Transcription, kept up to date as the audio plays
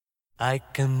I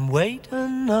can wait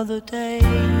another day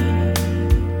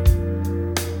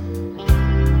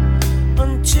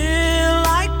until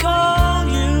I call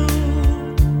you.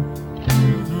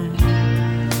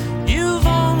 You've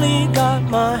only got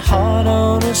my heart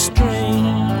on a string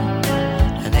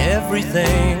and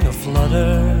everything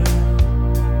aflutter.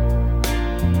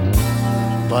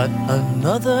 But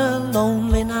another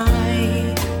lonely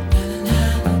night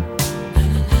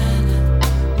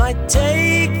might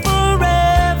take forever.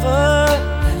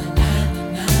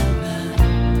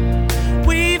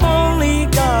 We've only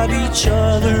got each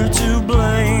other to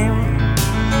blame.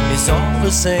 It's all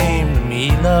the same to me,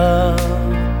 love,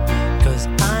 'cause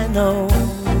I know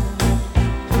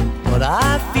what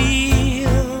I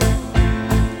feel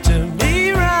to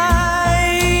be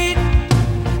right.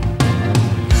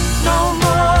 No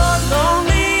more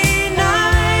lonely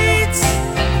nights,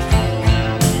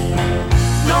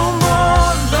 no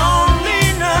more lonely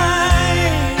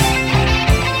nights.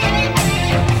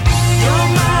 You're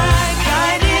my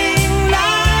guiding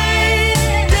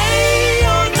light, day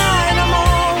or night, I'm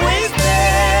always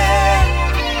there.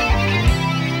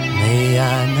 May I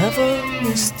never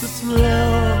miss the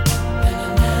thrill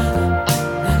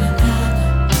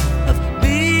of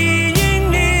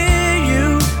being near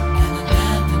you.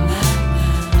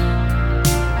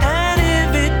 And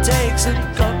if it takes a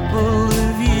couple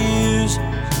of years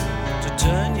to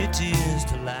turn your tears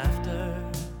to laughter.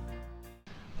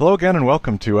 Hello again and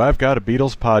welcome to I've Got a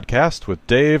Beatles podcast with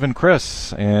Dave and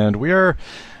Chris, and we are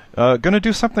going to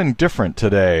do something different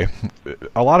today.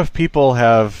 A lot of people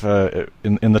have,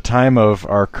 in the time of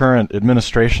our current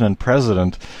administration and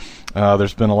president,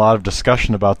 there's been a lot of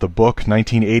discussion about the book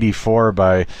 1984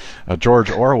 by George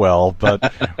Orwell,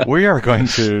 but we are going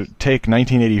to take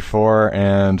 1984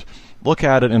 and look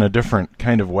at it in a different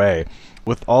kind of way.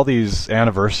 With all these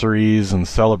anniversaries and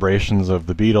celebrations of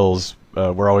the Beatles,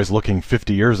 we're always looking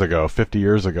 50 years ago.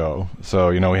 So,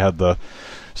 we had the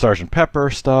Sgt. Pepper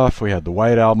stuff, we had the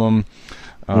White Album.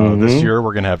 This year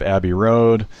we're going to have Abbey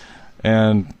Road.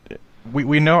 And we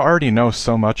already know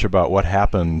so much about what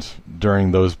happened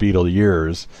during those Beatle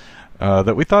years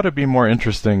that we thought it'd be more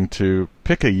interesting to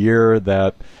pick a year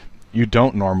that you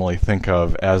don't normally think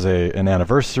of as an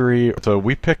anniversary. So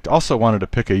we also wanted to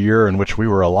pick a year in which we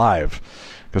were alive,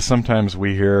 because sometimes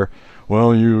we hear,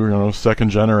 well, second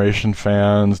generation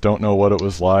fans don't know what it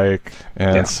was like,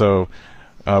 and so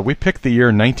we picked the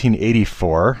year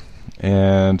 1984,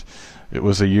 and it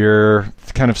was a year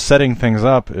kind of setting things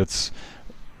up. It's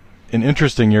an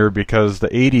interesting year because the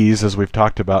 80s, as we've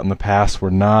talked about in the past,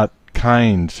 were not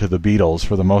kind to the Beatles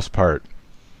for the most part.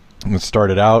 And it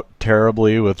started out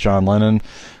terribly with John Lennon,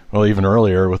 well, even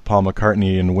earlier with Paul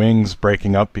McCartney and Wings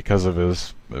breaking up because of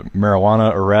his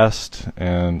marijuana arrest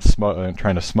and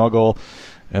trying to smuggle,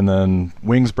 and then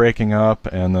Wings breaking up,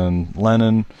 and then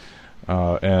Lennon,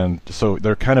 and so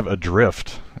they're kind of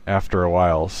adrift after a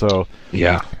while. So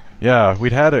yeah,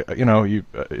 we'd had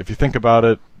if you think about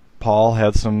it, Paul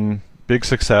had some big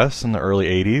success in the early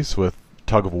 80s with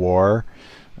Tug of War,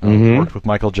 worked with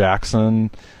Michael Jackson.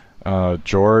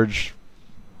 George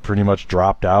pretty much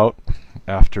dropped out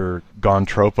after Gone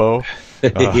Tropo.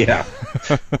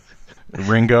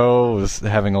 Ringo was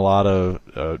having a lot of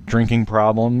drinking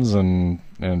problems and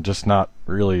just not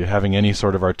really having any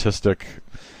sort of artistic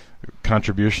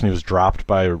contribution. He was dropped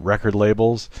by record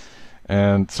labels.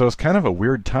 And so it's kind of a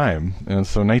weird time. And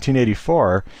so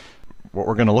 1984, what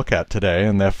we're going to look at today,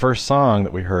 and that first song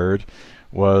that we heard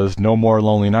was No More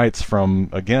Lonely Nights from,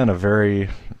 again, a very,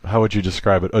 how would you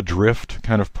describe it, adrift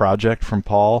kind of project from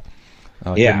Paul.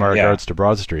 Give my regards to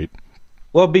Broad Street.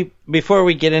 Well, before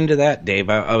we get into that, Dave,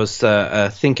 I was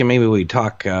thinking maybe we'd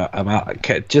talk about,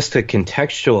 just to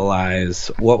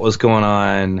contextualize what was going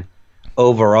on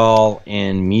overall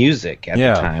in music at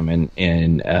the time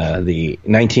in the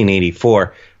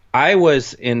 1984. I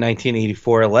was in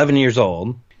 1984 11 years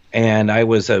old, and I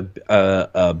was a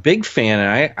big fan,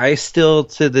 and I still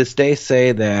to this day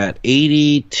say that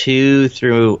 82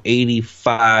 through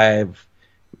 85,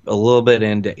 a little bit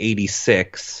into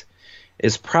 86,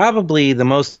 is probably the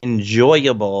most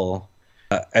enjoyable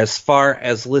as far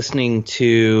as listening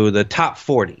to the top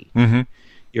 40.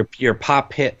 Your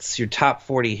pop hits, your top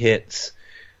 40 hits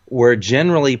were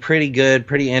generally pretty good,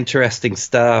 pretty interesting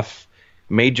stuff.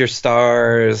 Major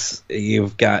stars,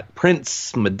 you've got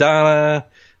Prince, Madonna,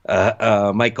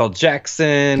 Michael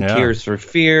Jackson, Tears for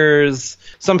Fears.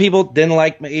 Some people didn't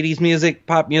like 80s music,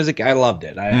 pop music. I loved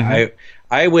it.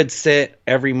 I would sit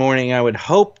every morning. I would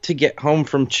hope to get home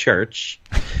from church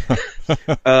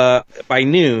by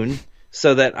noon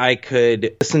so that I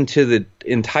could listen to the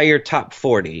entire top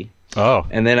 40. Oh.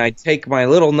 And then I'd take my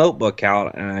little notebook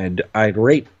out and I'd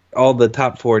write all the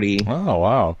top 40. Oh,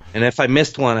 wow. And if I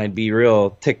missed one, I'd be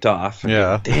real ticked off.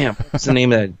 Yeah. Damn, what's the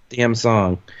name of that damn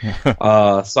song?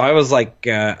 So I was like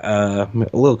a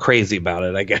little crazy about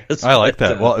it, I guess. I like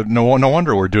that. Well, no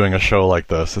wonder we're doing a show like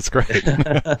this. It's great.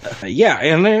 Yeah,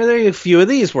 and there a few of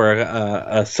these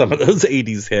were some of those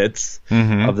 80s hits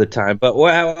of the time. But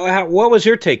what was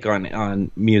your take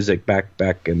on music back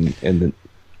in the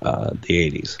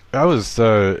 80s? I was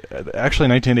actually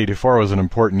 1984 was an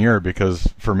important year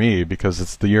for me because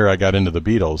it's the year I got into the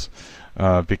Beatles.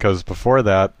 Because before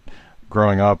that,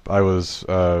 growing up, I was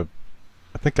I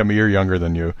think I'm a year younger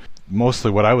than you.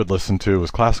 Mostly what I would listen to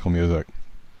was classical music.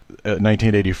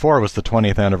 1984 was the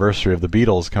 20th anniversary of the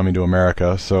Beatles coming to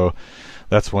America, so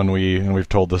that's when and we've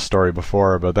told this story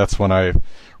before, but that's when I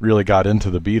really got into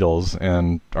the Beatles,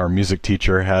 and our music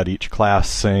teacher had each class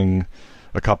sing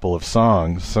a couple of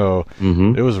songs. So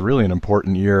it was really an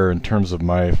important year in terms of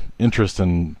my interest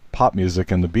in pop music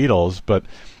and the Beatles, but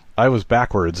I was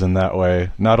backwards in that way.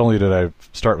 Not only did I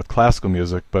start with classical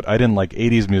music, but I didn't like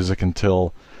 80s music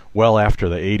until well after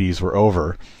the 80s were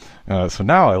over. So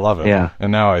now I love it. Yeah.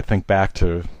 And now I think back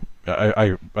to,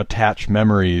 I attach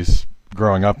memories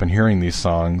growing up and hearing these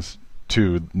songs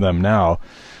to them now.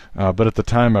 But at the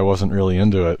time I wasn't really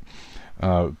into it.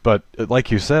 But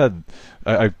like you said,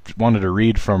 I wanted to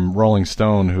read from Rolling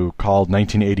Stone, who called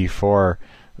 1984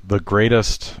 the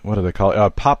greatest, what do they call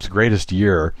it? Pop's greatest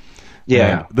year.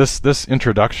 Yeah. And this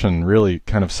introduction really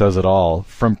kind of says it all.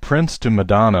 From Prince to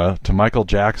Madonna to Michael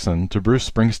Jackson to Bruce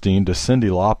Springsteen to Cyndi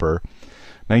Lauper,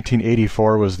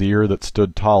 1984 was the year that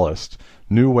stood tallest.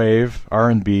 New wave,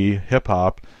 R&B,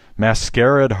 hip-hop,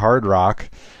 mascaraed hard rock,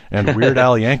 and Weird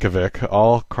Al Yankovic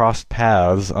all crossed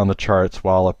paths on the charts,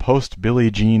 while a post-Billie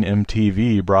Jean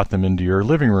MTV brought them into your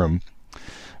living room.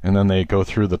 And then they go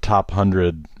through the top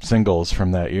 100 singles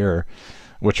from that year,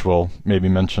 which we'll maybe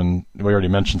mention. We already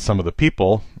mentioned some of the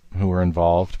people who were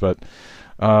involved, but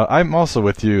I'm also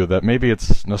with you that maybe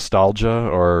it's nostalgia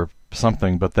or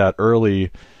something, but that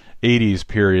early 80s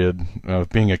period of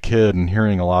being a kid and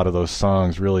hearing a lot of those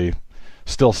songs really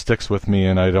still sticks with me,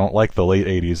 and I don't like the late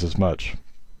 80s as much.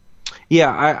 Yeah,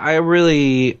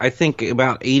 I think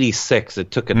about 86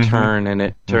 it took a turn, and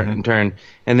it turned,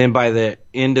 and then by the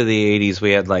end of the 80s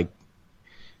we had like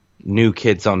New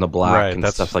Kids on the Block and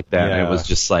stuff like that. Yeah. And it was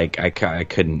just like I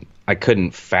couldn't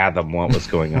fathom what was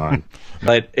going on.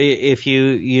 But if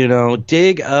you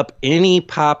dig up any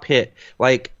pop hit,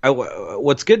 like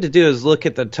what's good to do is look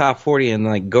at the top 40 and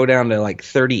like go down to like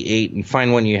 38 and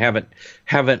find one you haven't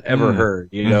ever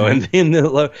heard,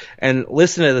 and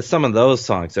listen to some of those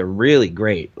songs. They're really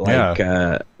great,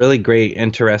 really great,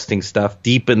 interesting stuff,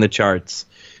 deep in the charts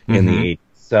in the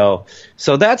 80s.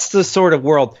 So that's the sort of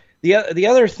world. The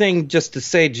other thing, just to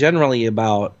say generally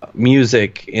about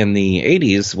music in the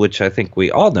 80s, which I think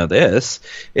we all know this,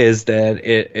 is that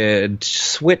it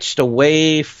switched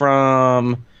away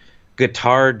from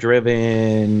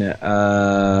guitar-driven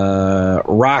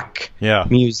rock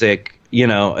music,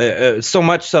 so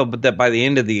much so that by the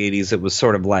end of the 80s it was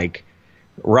sort of like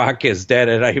rock is dead.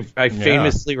 And I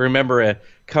famously remember a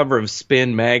cover of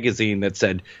Spin magazine that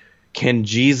said, "Can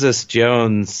Jesus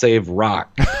Jones save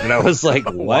rock?" And I was like,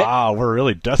 what? Wow, we're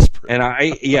really desperate. And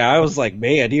I was like,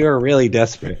 man, you are really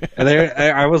desperate. And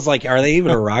I was like, are they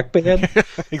even a rock band?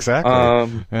 Exactly.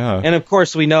 And of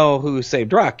course, we know who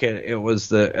saved rock. It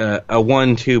was a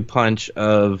 1-2 punch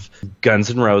of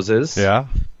Guns N' Roses. Yeah.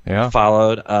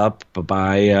 Followed up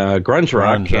by grunge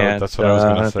rock and that's what I was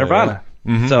going to say. Nirvana.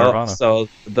 Yeah. Nirvana. So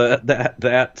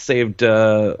that saved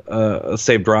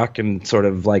rock, and sort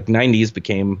of like 90s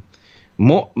became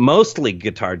mostly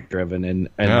guitar driven and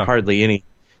hardly any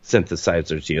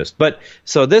synthesizers used. But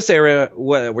so this era,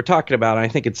 what we're talking about, I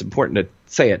think it's important to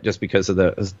say it just because of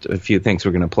a few things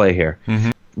we're going to play here.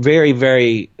 Very,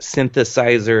 very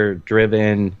synthesizer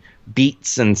driven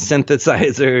beats and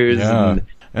synthesizers.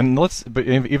 But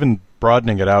even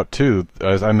broadening it out too,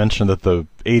 as I mentioned that the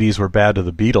 80s were bad to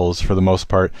the Beatles for the most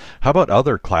part. How about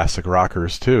other classic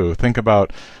rockers too? Think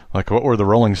about like what were the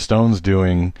Rolling Stones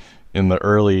doing in the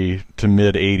early to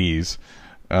mid 80s?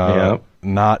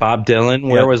 Not Bob Dylan.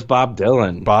 Where was Bob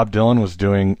Dylan? Bob Dylan was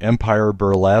doing Empire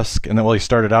Burlesque, and then he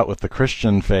started out with the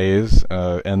Christian phase,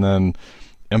 and then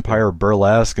Empire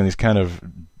Burlesque, and these kind of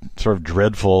sort of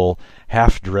dreadful,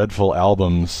 half dreadful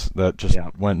albums that just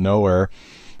went nowhere.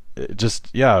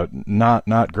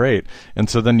 Not great. And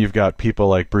so then you've got people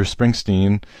like Bruce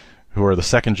Springsteen, who are the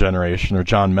second generation, or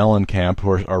John Mellencamp,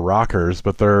 who are rockers,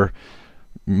 but they're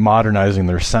modernizing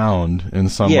their sound in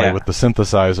some way with the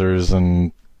synthesizers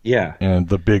and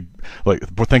the big, like,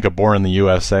 think of Born in the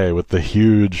USA with the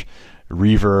huge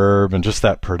reverb, and just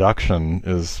that production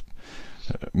is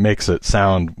makes it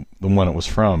sound the one it was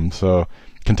from, so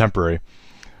contemporary.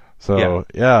 So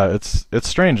yeah, it's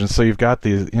strange. And so you've got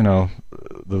the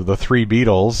the three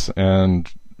Beatles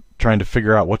and trying to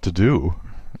figure out what to do.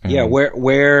 And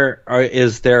where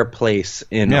is their place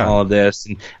in all of this?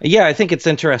 And I think it's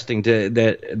interesting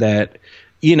that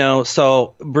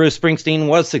so Bruce Springsteen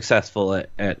was successful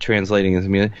at translating his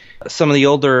music. Some of the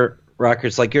older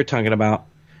rockers, like you're talking about,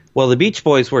 well, the Beach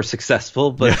Boys were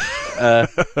successful, but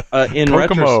in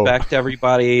retrospect,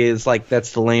 everybody is like,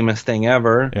 that's the lamest thing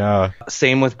ever. Yeah.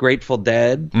 Same with Grateful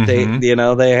Dead. Mm-hmm.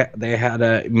 They had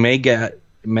a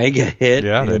mega hit.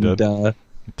 Yeah, they did.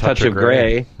 Touch of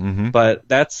Grey. Mm-hmm. But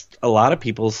that's a lot of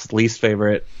people's least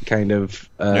favorite kind of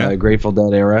Grateful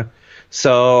Dead era.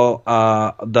 So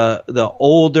the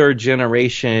older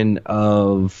generation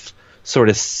of sort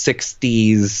of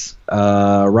 60s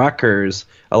rockers,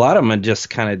 a lot of them had just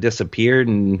kind of disappeared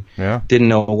and didn't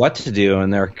know what to do,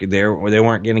 and they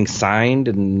weren't getting signed,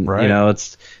 and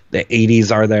it's the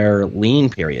 80s are their lean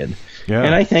period. Yeah.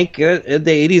 And I think the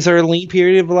 80s are a lean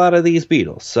period of a lot of these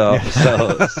Beatles.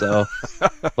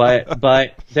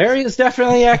 But there is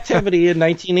definitely activity in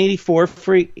 1984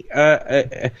 for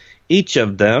each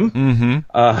of them.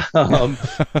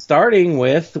 Mm-hmm. Starting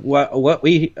with what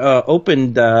we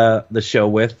opened the show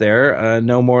with there,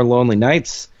 No More Lonely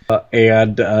Nights,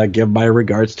 and Give My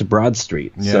Regards to Broad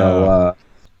Street. Yeah. So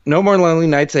No More Lonely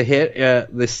Nights, a hit,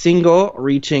 the single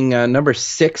reaching number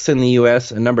 6 in the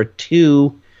U.S. and number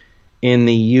 2 in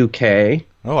the UK.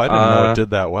 Oh, I didn't know it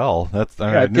did that well.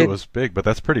 I knew it was big, but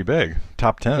that's pretty big.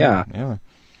 Top 10.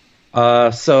 Yeah.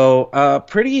 So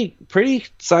pretty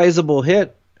sizable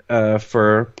hit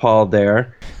for Paul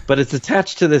there, but it's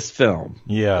attached to this film.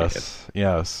 Yes.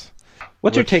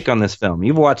 What's your take on this film?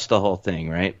 You've watched the whole thing,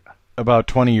 right? About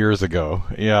 20 years ago.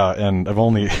 Yeah, and I've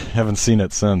only haven't seen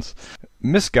it since.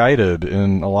 Misguided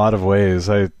in a lot of ways.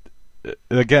 Again,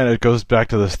 it goes back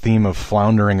to this theme of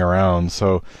floundering around.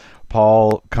 So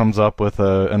Paul comes up with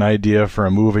an idea for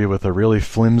a movie with a really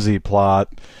flimsy plot,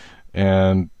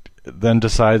 and then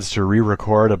decides to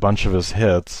re-record a bunch of his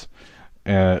hits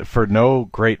for no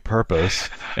great purpose,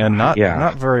 and not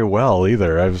very well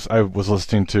either. I was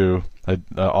listening to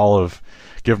all of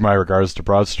Give My Regards to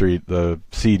Broad Street, the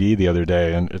CD, the other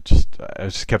day, and I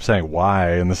just kept saying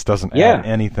why, and this doesn't add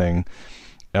anything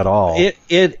at all.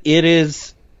 It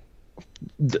is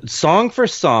song for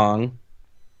song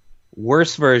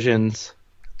worse versions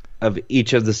of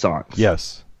each of the songs.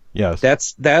 Yes.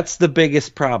 That's the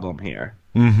biggest problem here.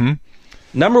 Mm-hmm.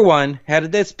 Number one,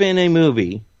 had this been a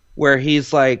movie where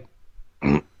he's like,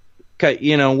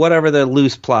 whatever the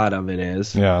loose plot of it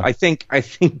is. Yeah. I think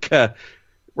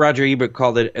Roger Ebert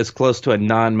called it as close to a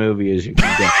non-movie as you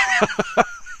can get.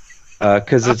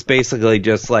 Because it's basically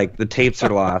just like the tapes are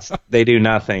lost, they do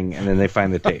nothing, and then they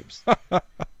find the tapes.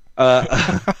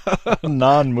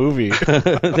 Non-movie.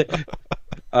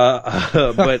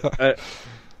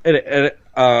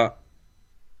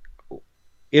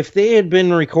 If they had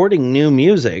been recording new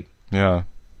music,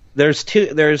 there's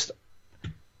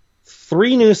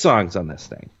 3 new songs on this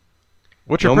thing.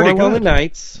 Which are pretty good. No More Lonely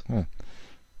Nights,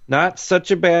 Not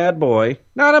Such a Bad Boy,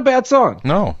 not a bad song.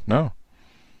 No.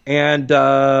 And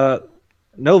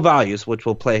No Values, which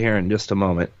we'll play here in just a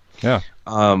moment. Yeah.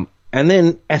 And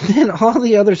then all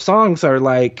the other songs are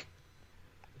like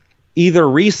either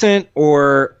recent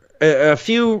or a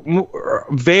few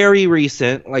very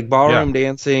recent, like Ballroom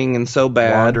Dancing and So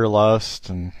Bad, Wanderlust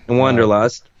and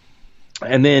Wanderlust,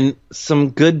 and then some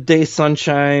Good Day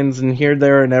Sunshines and Here,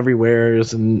 There, and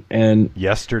Everywheres and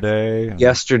Yesterday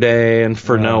and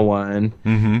For No One.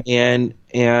 Mm-hmm.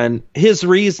 And his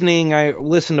reasoning, I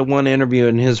listened to one interview,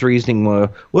 and his reasoning was,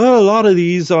 well, a lot of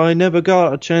these I never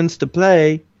got a chance to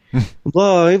play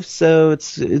live, so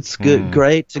it's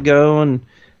great to go and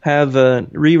have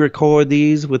re-record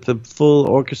these with the full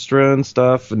orchestra and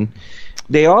stuff, and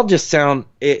they all just sound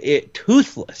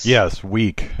toothless. Yes,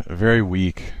 weak, very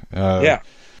weak.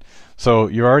 So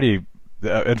you already,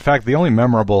 in fact, the only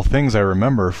memorable things I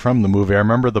remember from the movie, I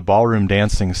remember the ballroom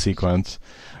dancing sequence.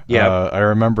 I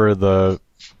remember the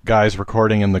guys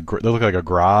recording in they looked like a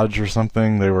garage or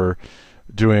something. They were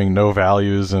doing No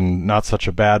Values and Not Such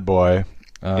a Bad Boy.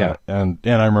 And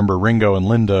I remember Ringo and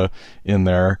Linda in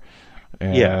there,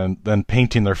 and then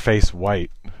painting their face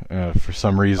white for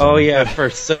some reason. Oh yeah, for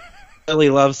silly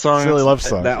love songs.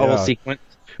 That whole sequence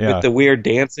with the weird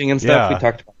dancing and stuff we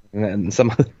talked about in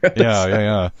some other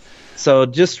episodes. So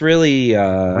just really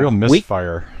real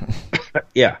misfire.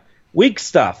 Weak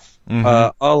stuff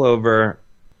all over.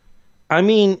 I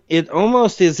mean, it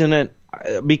almost isn't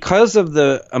because of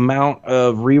the amount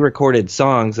of re-recorded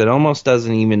songs, it almost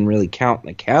doesn't even really count in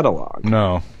the catalog.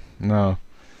 No. No.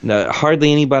 No,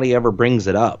 hardly anybody ever brings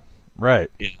it up. Right.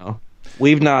 You know,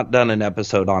 we've not done an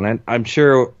episode on it. I'm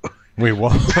sure we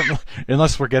won't,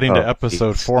 unless we're getting to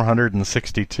episode geez.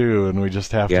 462, and we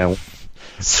just have to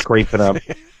scrape it up.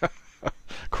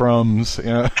 Crumbs.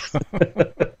 Yeah.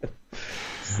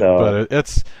 So, but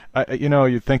it's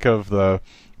you think of the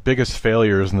biggest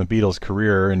failures in the Beatles'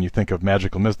 career, and you think of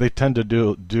Magical Mystery. They tend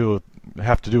to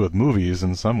have to do with movies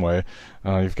in some way.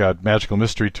 You've got Magical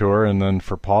Mystery Tour, and then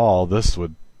for Paul, this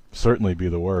would certainly be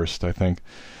the worst, I think.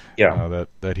 Yeah.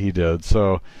 That he did.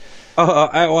 So.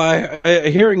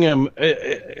 Hearing him,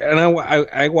 and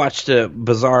I watched a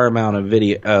bizarre amount of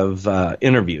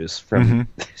interviews from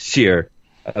this year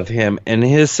of him, and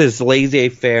his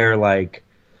laissez-faire, like,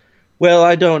 well,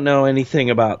 I don't know anything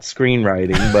about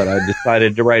screenwriting, but I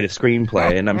decided to write a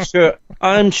screenplay, and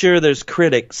I'm sure there's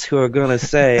critics who are going to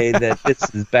say that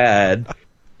this is bad.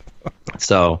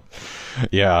 So,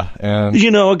 yeah, and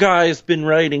a guy's been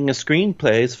writing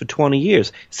screenplays for 20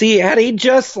 years. See, had he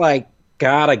just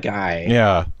got a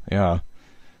guy,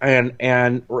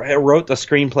 and wrote the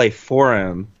screenplay for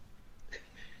him,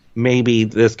 maybe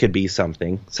this could be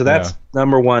something. So that's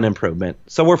number one improvement.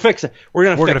 So we're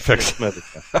gonna fix it.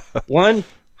 One,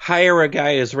 hire a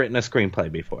guy who's written a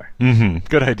screenplay before.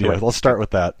 Good idea. Let's start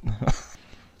with that.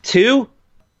 Two,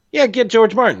 get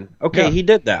George Martin. Okay, he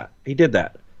did that.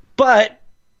 But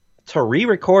to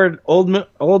re-record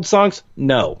old songs,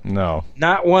 no,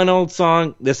 not one old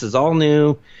song. This is all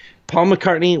new. Paul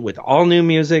McCartney with all new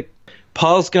music.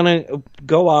 Paul's gonna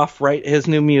go off, write his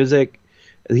new music.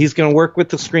 He's gonna work with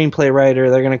the screenplay writer.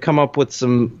 They're gonna come up with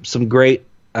some great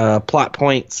plot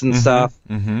points and stuff.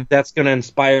 That's gonna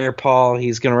inspire Paul.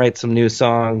 He's gonna write some new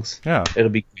songs. Yeah, it'll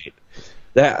be great.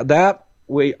 That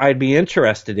way I'd be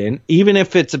interested in. Even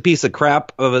if it's a piece of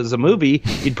crap as a movie,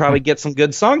 you'd probably get some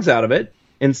good songs out of it.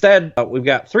 Instead, we've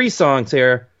got 3 songs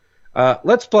here.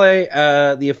 Let's play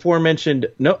the aforementioned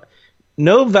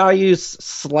No Values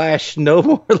 / No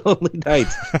More Lonely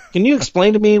Nights. Can you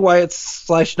explain to me why it's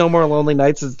 / No More Lonely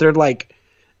Nights? Is there at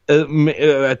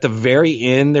the very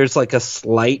end, there's a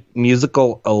slight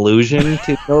musical allusion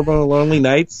to No More Lonely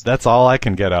Nights? That's all I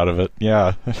can get out of it.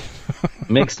 Yeah.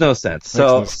 Makes no sense.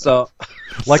 This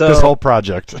whole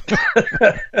project.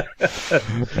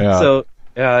 Yeah. So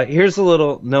here's a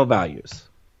little No Values.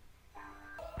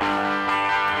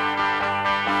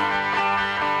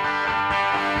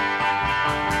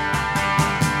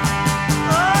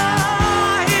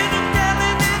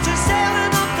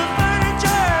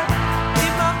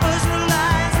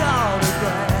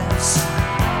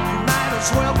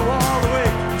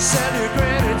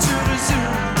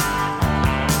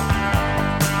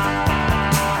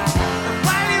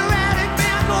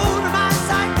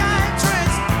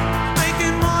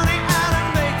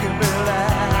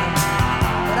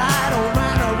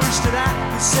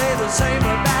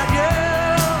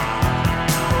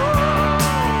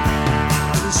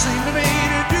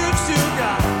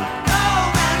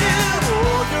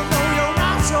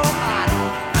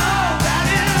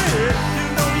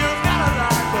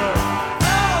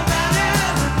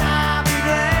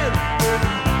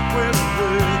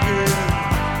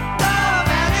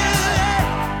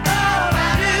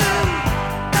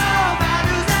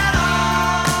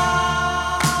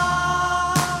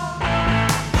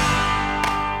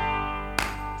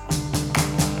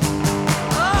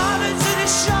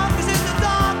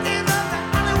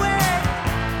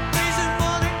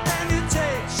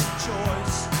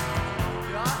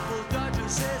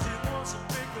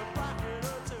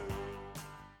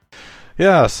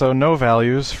 Yeah, so No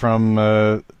Values from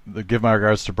the Give My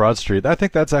Regards to Broad Street. I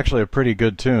think that's actually a pretty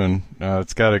good tune.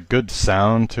 It's got a good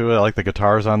sound to it. I like the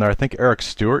guitars on there. I think Eric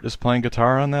Stewart is playing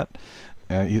guitar on that.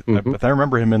 I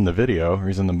remember him in the video, or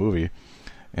he's in the movie.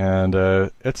 And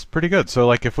it's pretty good.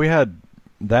 So if we had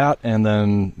that and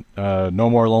then No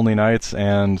More Lonely Nights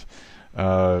and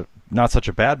Not Such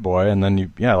a Bad Boy, and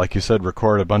then like you said,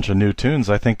 record a bunch of new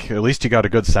tunes, I think at least you got a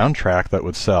good soundtrack that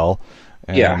would sell.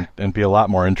 And be a lot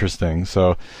more interesting.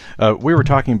 So we were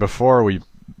talking before we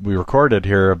recorded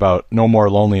here about No More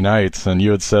Lonely Nights, and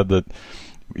you had said that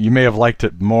you may have liked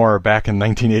it more back in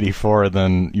 1984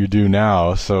 than you do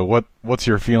now. So what's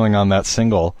your feeling on that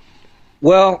single?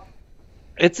 Well,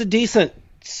 it's a decent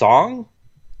song,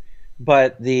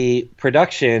 but the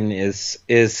production is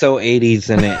so 80s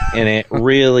in it, and it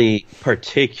really,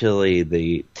 particularly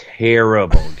the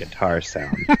terrible guitar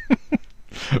sound.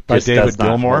 By David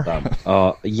Gilmour?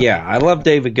 I love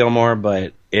David Gilmour,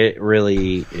 but it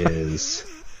really is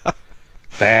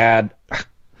bad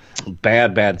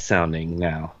sounding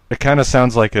now. It kind of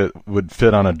sounds like it would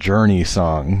fit on a Journey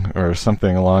song or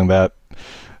something along that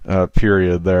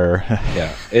period there.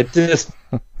 Yeah, it just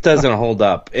doesn't hold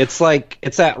up. It's like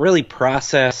it's that really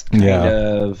processed kind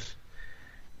of.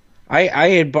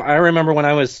 I remember when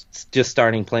I was just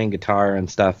starting playing guitar and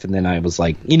stuff, and then I was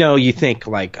like, you think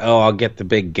like, oh, I'll get the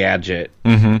big gadget,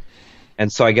 and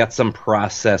so I got some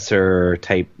processor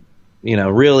type,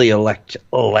 really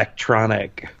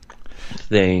electronic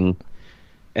thing,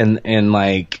 and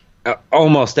like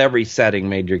almost every setting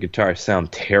made your guitar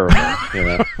sound terrible.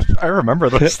 I remember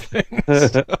those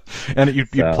things. And you'd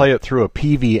play it through a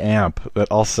PV amp that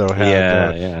also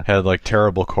had had like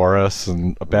terrible chorus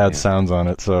and bad sounds on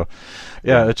it. So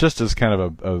it just is kind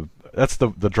of a that's the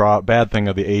bad thing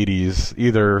of the 80s.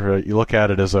 Either you look at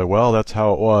it as that's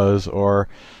how it was, or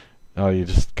you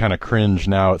just kind of cringe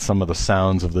now at some of the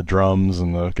sounds of the drums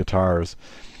and the guitars.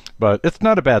 But it's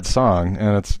not a bad song,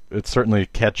 and it's certainly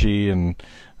catchy, and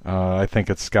I think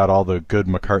it's got all the good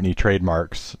McCartney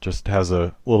trademarks. Just has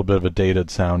a little bit of a dated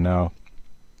sound now.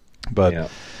 But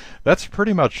that's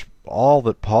pretty much all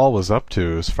that Paul was up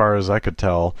to, as far as I could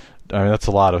tell. I mean, that's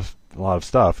a lot of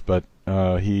stuff, but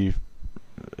he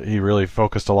really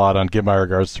focused a lot on "Give My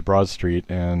Regards to Broad Street"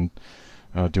 and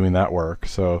doing that work.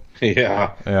 So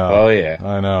I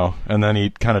know. And then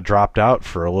he kind of dropped out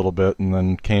for a little bit, and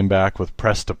then came back with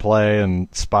 "Press to Play"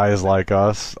 and "Spies Like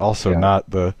Us." Also, not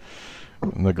the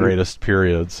greatest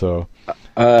period. So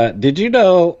did you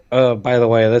know, by the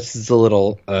way, this is a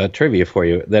little trivia for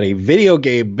you, that a video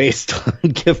game based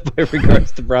on "Give My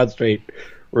Regards to Broad Street"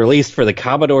 released for the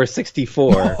Commodore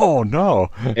 64 oh no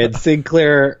and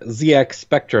Sinclair ZX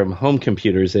Spectrum home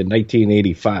computers in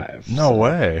 1985. No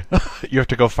way. You have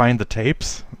to go find the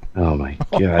tapes? Oh my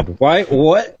god.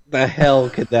 What the hell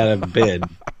could that have been?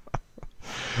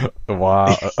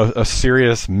 Wow, a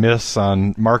serious miss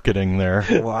on marketing there.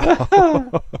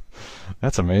 Wow.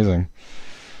 That's amazing.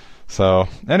 So,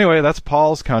 anyway, that's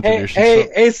Paul's contribution.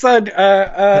 Hey, son,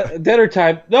 dinner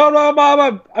time. No,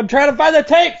 Mom, I'm trying to find the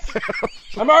tapes.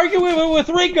 I'm arguing with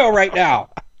Ringo right now.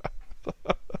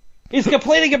 He's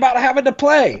complaining about having to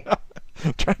play.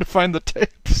 I'm trying to find the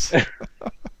tapes.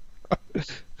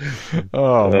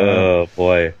 Oh,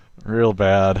 boy. Real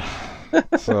bad.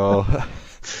 So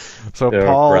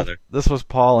Paul, brother. This was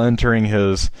Paul entering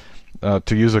his,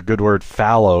 to use a good word,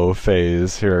 fallow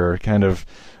phase here. Kind of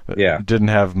didn't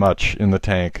have much in the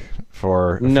tank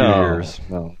for a few years.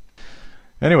 No.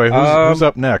 Anyway, who's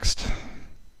up next?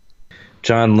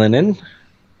 John Lennon.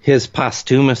 His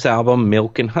posthumous album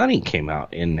 "Milk and Honey" came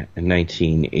out in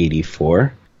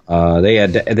 1984. They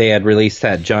had released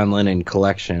that John Lennon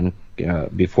collection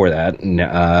before that,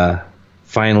 and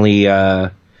finally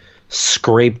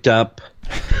scraped up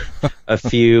a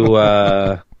few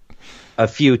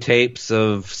tapes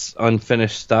of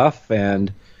unfinished stuff,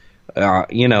 and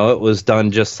it was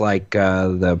done just like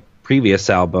the previous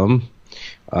album,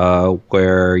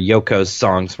 where Yoko's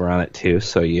songs were on it too.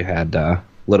 So you had a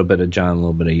little bit of John, a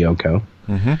little bit of Yoko.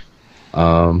 Mm-hmm.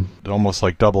 Almost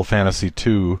like Double Fantasy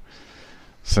 2,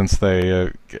 since they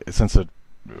were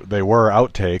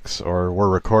outtakes or were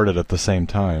recorded at the same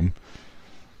time.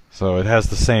 So it has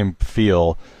the same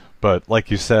feel, but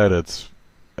like you said, it's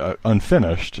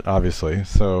unfinished, obviously.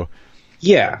 So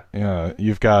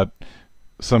you've got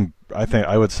some,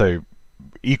 I would say,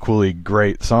 equally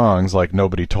great songs like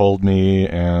 "Nobody Told Me"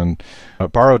 and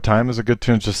 "Borrowed Time" is a good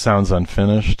tune. It just sounds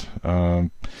unfinished. "Nobody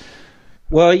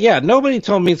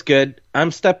Told Me" is good.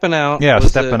 "I'm Stepping Out"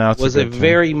 Stepping Out was a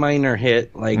very minor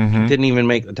hit, like didn't even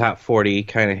make the top 40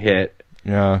 kind of hit.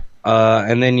 Yeah.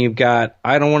 And then you've got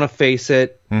 "I Don't Want to Face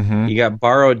It." You got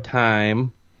 "Borrowed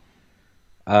Time."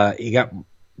 You got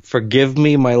 "Forgive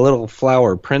Me, My Little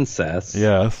Flower Princess."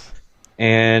 Yes.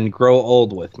 And "Grow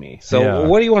Old With Me." So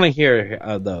what do you want to hear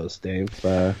of those, Dave?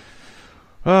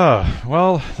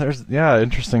 Well, there's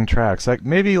interesting tracks. Like,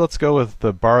 maybe let's go with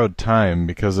the "Borrowed Time,"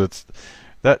 because it's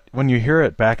that when you hear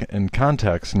it back in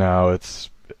context now, it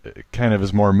kind of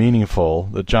is more meaningful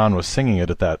that John was singing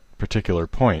it at that particular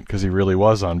point, because he really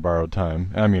was on borrowed time.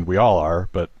 I mean, we all are,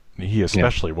 but he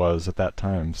especially was at that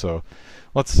time. So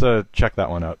let's check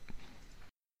that one out.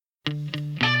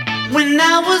 When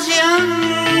I was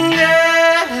younger,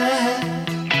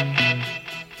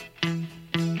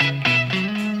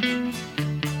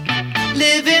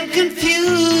 live in confusion,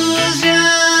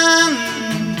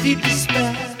 deep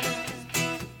despair.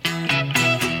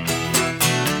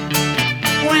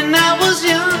 When I was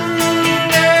younger,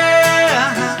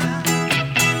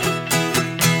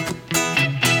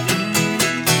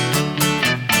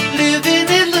 live in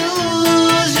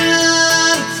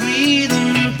illusion,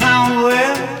 freedom,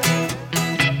 power.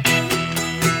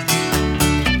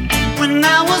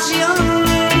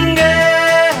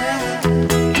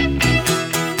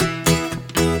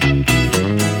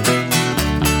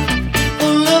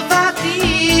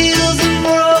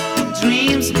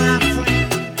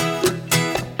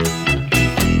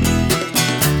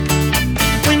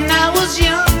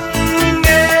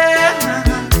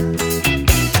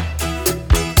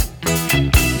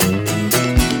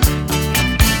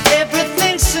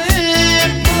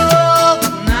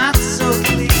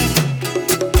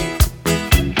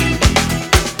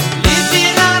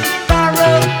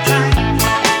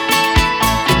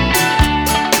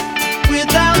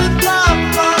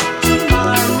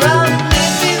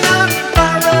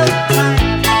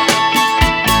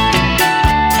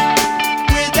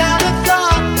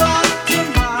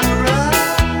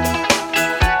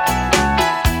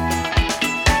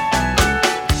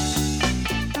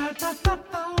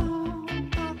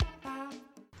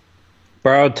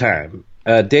 Borrowed Time.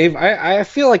 Dave, I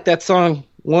feel like that song,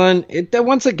 once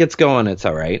it gets going, it's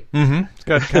all right. Mm-hmm. It's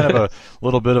got kind of a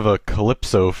little bit of a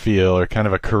calypso feel, or kind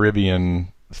of a Caribbean.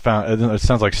 It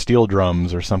sounds like steel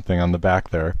drums or something on the back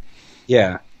there.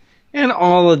 Yeah. And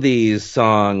all of these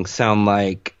songs sound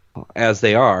like, as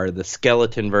they are, the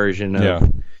skeleton version of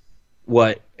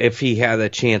what if he had a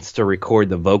chance to record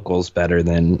the vocals better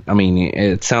than, I mean,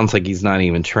 it sounds like he's not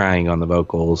even trying on the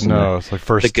vocals. No, it's like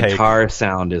first take. The guitar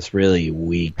sound is really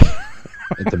weak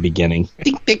at the beginning.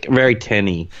 Very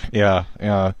tinny. Yeah.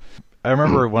 I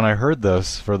remember when I heard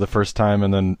this for the first time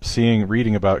and then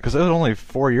reading about it, because it was only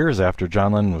 4 years after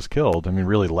John Lennon was killed. I mean,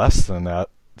 really less than that,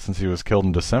 since he was killed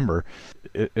in December.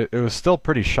 It was still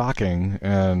pretty shocking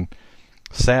and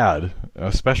sad,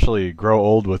 especially Grow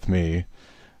Old With Me.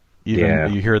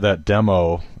 Even you hear that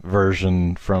demo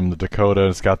version from the Dakota,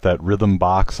 it's got that rhythm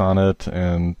box on it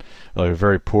and like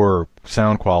very poor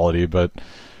sound quality, but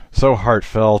so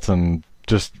heartfelt and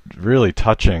just really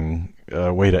touching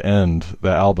way to end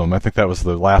the album. I think that was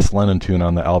the last Lennon tune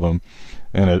on the album,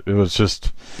 and it was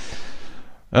just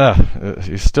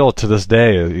you still to this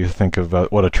day you think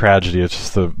about what a tragedy. It's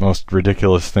just the most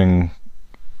ridiculous thing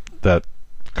that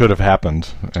could have happened,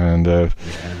 and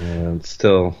it's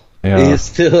still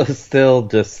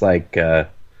just like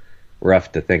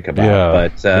rough to think about.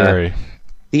 But very.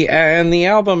 The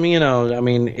album, I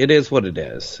mean, it is what it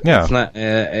is. Yeah. It's not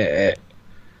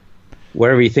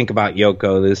whatever you think about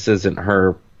Yoko, this isn't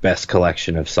her best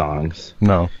collection of songs.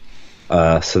 No.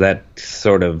 So that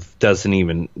sort of doesn't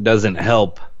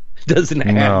help, add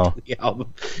to the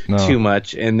album too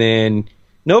much. And then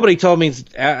nobody told me it's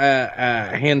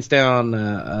hands down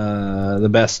the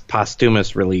best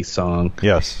posthumous release song.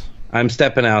 Yes. I'm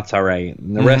Stepping Out's all right.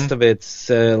 And the rest of it's,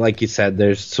 like you said,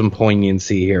 there's some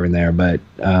poignancy here and there. But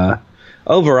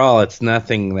overall, it's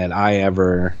nothing that I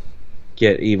ever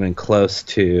get even close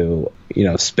to,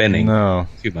 spinning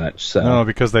too much. So. No,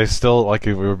 because they still, like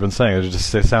we've been saying,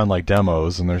 they sound like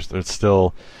demos, and it's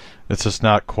just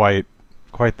not quite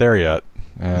there yet.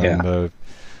 And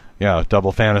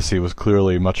Double Fantasy was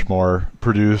clearly much more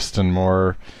produced and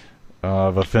more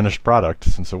of a finished product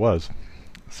since it was.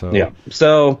 So yeah.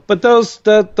 So, but those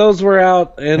were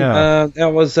out, and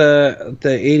that was the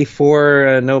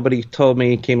 '84. Nobody Told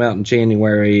Me came out in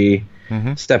January.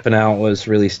 Stepping Out was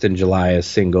released in July as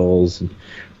singles. And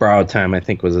Borrowed Time, I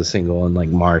think, was a single in like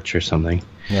March or something.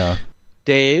 Yeah.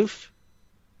 Dave,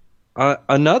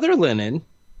 another Lennon.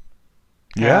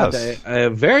 Yes. A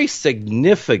very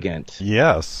significant.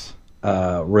 Yes.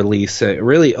 Release. It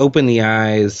really opened the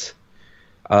eyes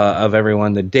of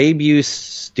everyone. The debut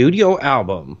studio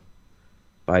album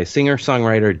by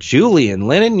singer-songwriter Julian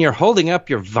Lennon. You're holding up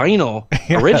your original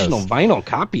vinyl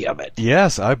copy of it.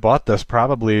 Yes, I bought this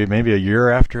probably maybe a year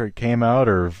after it came out,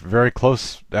 or very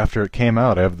close after it came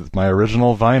out. I have my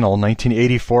original vinyl,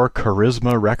 1984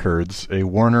 Charisma Records, a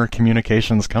Warner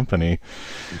Communications company,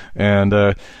 and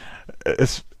it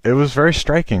was very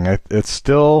striking. It's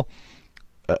still.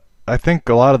 I think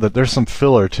a lot of there's some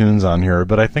filler tunes on here,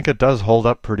 but I think it does hold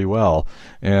up pretty well.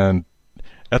 And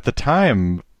at the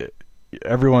time,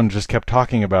 everyone just kept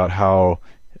talking about how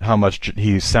much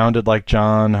he sounded like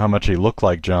John, how much he looked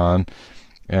like John,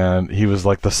 and he was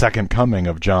like the second coming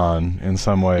of John in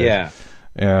some ways. Yeah.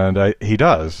 And he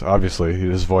does, obviously.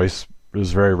 His voice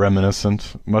is very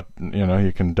reminiscent.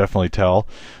 You can definitely tell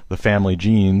the family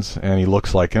genes, and he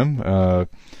looks like him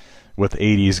with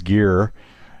 80s gear.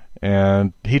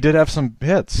 And he did have some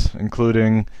hits,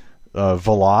 including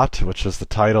Volat, which is the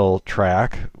title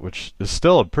track, which is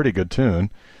still a pretty good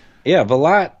tune. Yeah,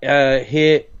 Volat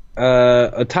hit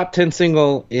a top 10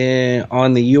 single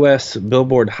on the U.S.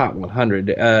 Billboard Hot 100.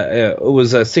 It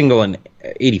was a single in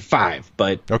 85,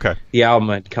 but the album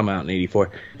had come out in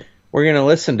 84. We're going to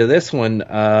listen to this one,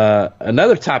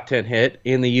 another top 10 hit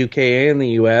in the U.K. and the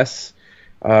U.S.,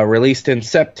 released in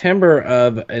September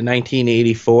of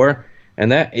 1984.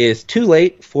 And that is Too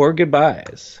Late for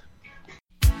Goodbyes.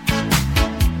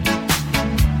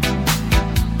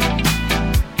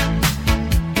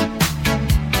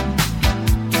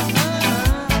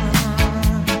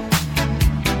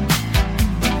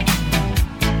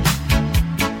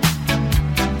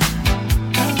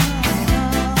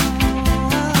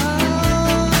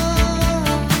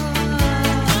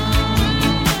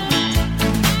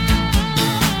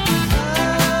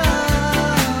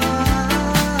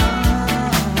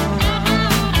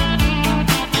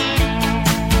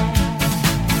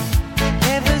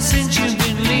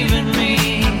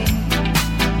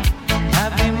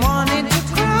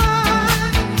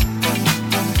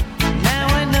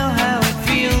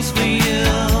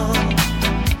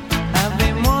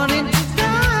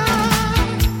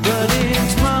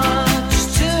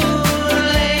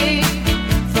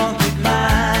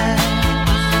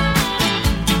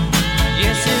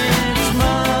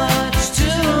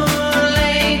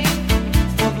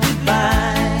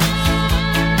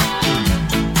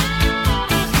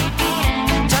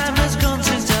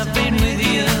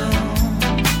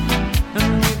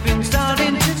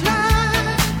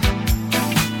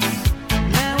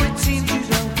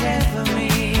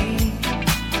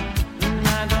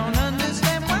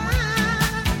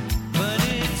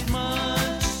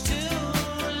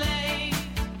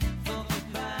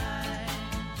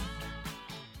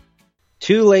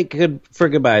 too late for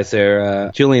goodbyes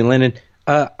there, Julian Lennon.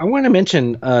 I want to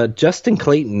mention Justin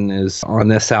Clayton is on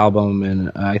this album,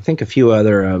 and I think a few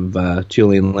other of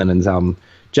Julian Lennon's album.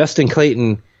 Justin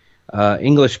Clayton,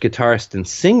 English guitarist and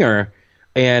singer,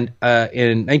 and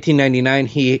in 1999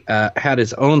 he had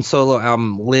his own solo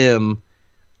album, Limb.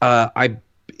 I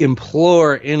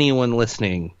implore anyone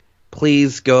listening,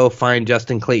 please go find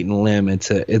Justin Clayton Limb.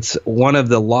 It's one of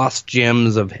the lost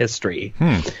gems of history.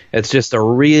 It's just a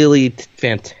really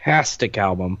fantastic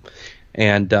album.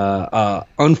 And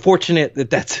unfortunate that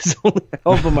that's his only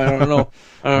album. I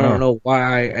don't know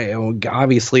why.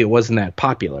 Obviously, it wasn't that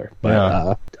popular.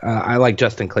 But I like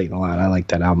Justin Clayton a lot. I like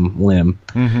that album, Limb.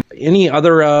 Any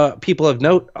other people of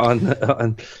note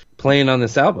on playing on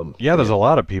this album? Yeah, there's a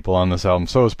lot of people on this album.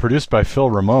 So it was produced by Phil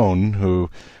Ramone, who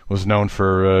was known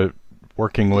for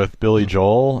working with Billy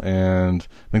Joel and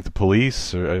I think the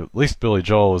Police, or at least Billy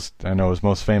Joel was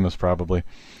most famous probably.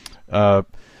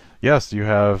 Yes, you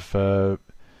have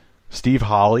Steve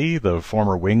Hawley, the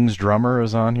former Wings drummer,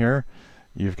 is on here.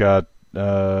 You've got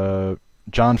John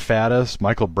Faddis,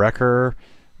 Michael Brecker,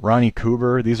 Ronnie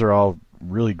Cooper. These are all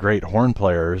really great horn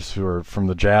players who are from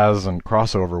the jazz and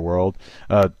crossover world.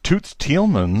 Toots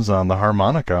Thielman's on the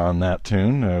harmonica on that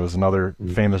tune. It was another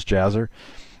famous jazzer.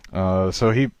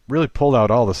 So he really pulled out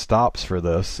all the stops for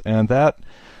this, and that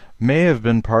may have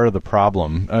been part of the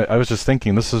problem. I was just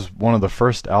thinking, this is one of the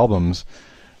first albums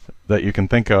that you can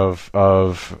think of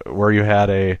where you had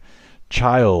a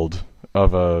child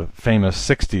of a famous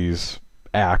 60s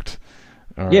act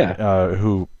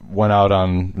who went out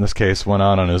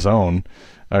on his own.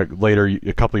 Later,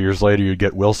 a couple of years later, you'd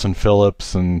get Wilson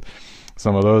Phillips and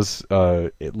some of those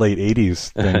late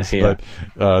 80s things. But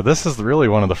this is really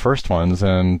one of the first ones,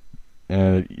 and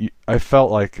I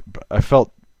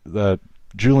felt that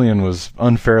Julian was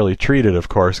unfairly treated, of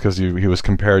course, because he was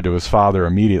compared to his father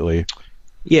immediately.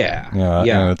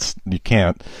 And you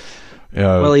can't.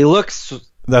 Well, he looks.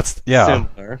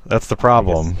 Similar. That's the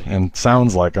problem, and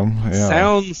sounds like him. Yeah.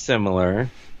 Sounds similar.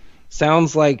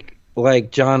 Sounds like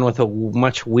John with a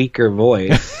much weaker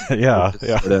voice.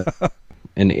 Sort of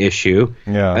an issue.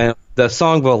 Yeah. And the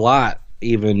song "Volat"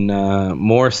 even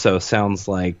more so sounds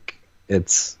like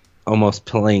it's almost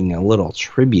playing a little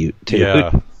tribute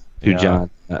to John.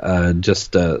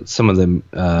 Just some of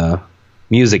the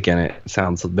music in it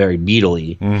sounds very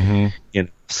Beatle-y.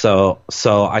 So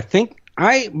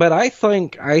I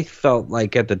felt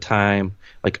like at the time,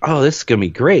 like, oh, this is gonna be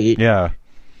great. Yeah.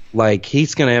 Like,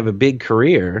 he's gonna have a big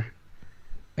career.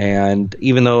 And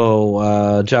even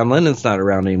though John Lennon's not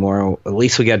around anymore, at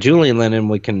least we got Julian Lennon.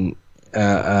 We can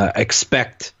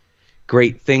expect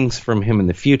great things from him in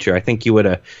the future. I think you would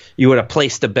have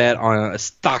placed a bet on a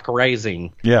stock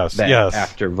rising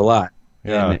after Volat.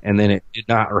 Yeah. And then it did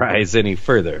not rise any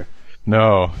further.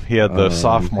 No, he had the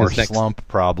sophomore slump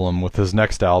problem with his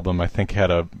next album. I think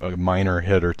had a minor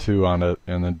hit or two on it,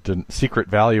 and then Secret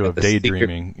Value of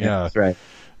Daydreaming. That's right.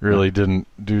 Really didn't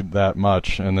do that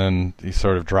much, and then he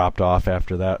sort of dropped off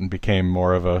after that and became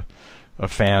more of a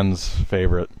fan's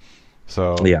favorite.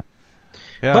 So yeah.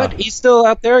 But he's still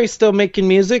out there. He's still making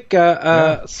music.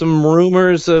 Some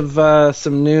rumors of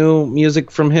some new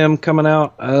music from him coming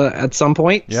out at some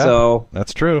point. Yeah, so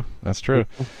that's true.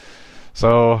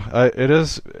 So it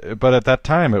is, but at that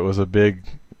time it was a big,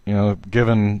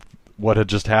 given what had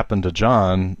just happened to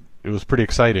John, it was pretty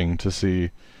exciting to see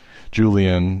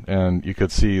Julian, and you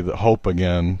could see the hope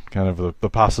again. Kind of the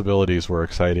possibilities were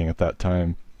exciting at that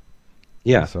time.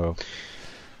 Yeah. So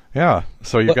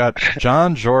you got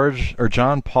John,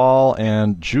 Paul,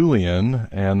 and Julian,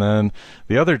 and then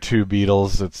the other two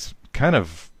Beatles. It's kind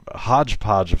of a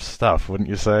hodgepodge of stuff, wouldn't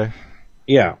you say?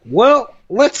 Yeah. Well,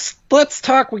 let's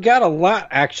talk. We got a lot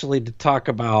actually to talk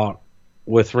about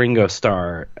with Ringo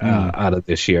Starr out of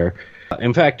this year.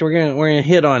 In fact, we're gonna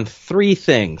hit on three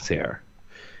things here.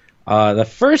 The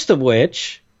first of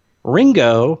which,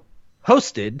 Ringo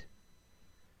hosted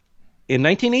in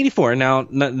 1984. Now,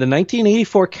 the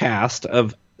 1984 cast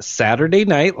of Saturday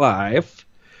Night Live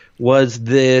was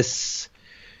this.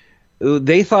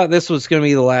 They thought this was going to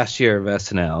be the last year of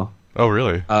SNL. Oh,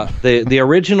 really? The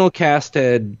original cast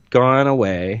had gone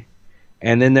away,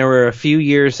 and then there were a few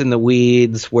years in the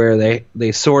weeds where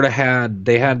they sort of had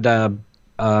Joe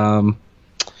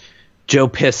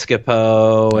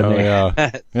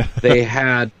Piscopo, and they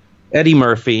had Eddie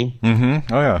Murphy.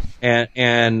 Mm-hmm. Oh yeah,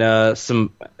 and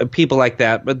some people like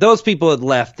that. But those people had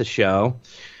left the show.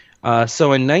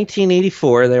 So in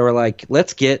 1984, they were like,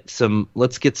 let's get some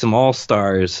all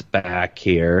stars back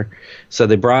here. So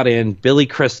they brought in Billy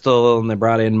Crystal, and they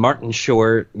brought in Martin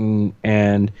Short,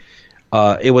 and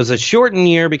It was a shortened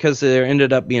year because there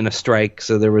ended up being a strike,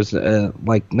 so there was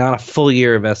like not a full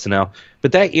year of SNL.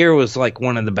 But that year was like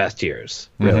one of the best years,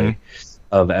 really,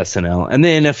 of SNL. And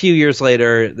then a few years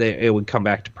later, it would come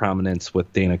back to prominence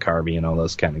with Dana Carvey and all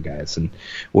those kind of guys, and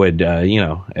would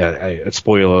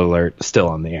spoiler alert, still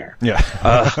on the air. Yeah.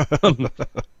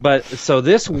 But so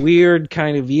this weird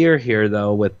kind of year here,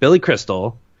 though, with Billy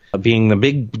Crystal being the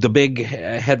big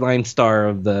headline star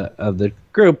of the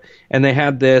group, and they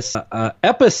had this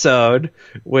episode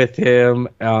with him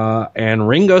and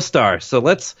Ringo Starr. So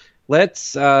let's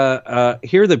hear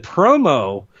the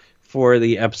promo for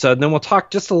the episode, and then we'll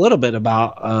talk just a little bit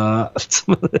about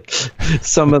some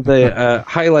of the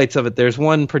highlights of it. There's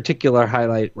one particular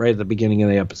highlight right at the beginning of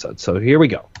the episode. So here we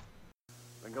go.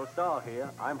 Ringo Starr here.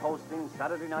 I'm hosting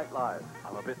Saturday Night Live.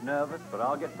 I'm a bit nervous, but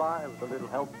I'll get by with a little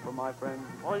help from my friends.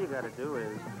 All you gotta do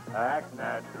is act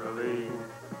naturally.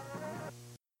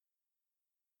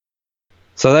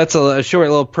 So that's a short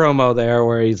little promo there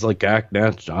where he's like, act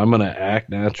natural. I'm going to act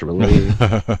naturally.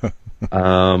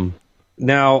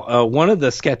 Now, one of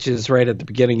the sketches right at the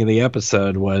beginning of the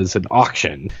episode was an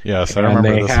auction. Yes, I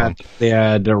remember this one. They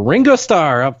had Ringo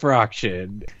Starr up for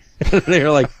auction. They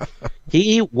were like,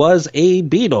 he was a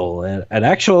Beatle, an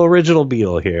actual original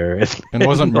Beatle here. And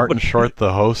wasn't Martin Short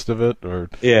the host of it? Or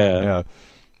yeah.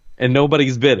 And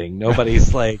nobody's bidding.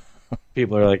 Nobody's like,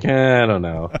 people are like, I don't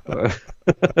know.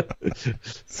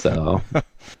 So,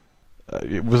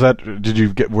 were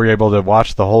you able to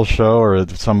watch the whole show or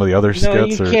some of the other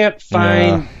skits?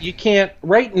 No, you can't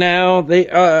right now. They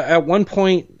at one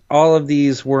point all of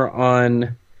these were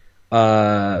on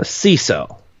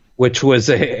CISO, which was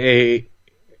a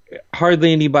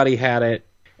hardly anybody had it,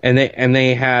 and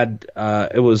they had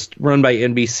it was run by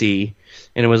NBC,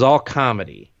 and it was all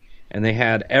comedy, and they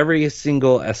had every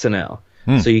single SNL.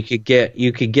 So you could get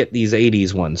these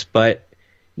 80s ones, but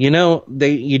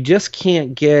you just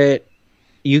can't get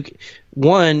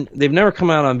they've never come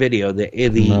out on video.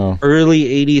 The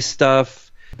early 80s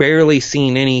stuff, barely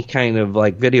seen any kind of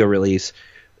like video release,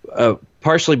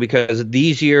 partially because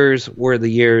these years were the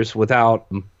years without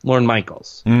Lorne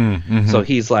Michaels. So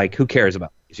he's like, who cares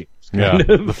about these years? Yeah,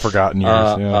 the forgotten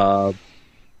years.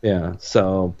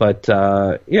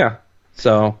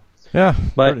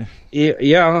 He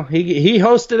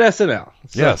hosted SNL.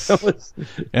 Yes,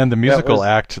 and the musical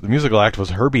act was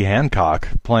Herbie Hancock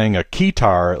playing a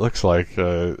keytar. It looks like,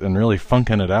 and really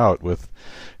funking it out with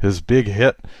his big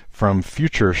hit from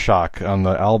Future Shock on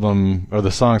the album, or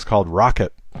the song's called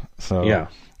Rocket. So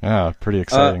yeah, pretty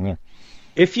exciting there.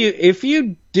 If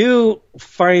you do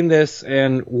find this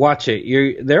and watch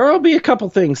it, there will be a couple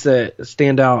things that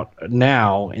stand out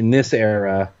now in this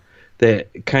era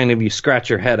that kind of you scratch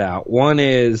your head out. One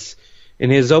is in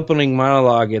his opening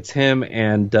monologue, it's him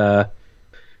and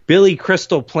Billy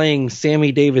Crystal playing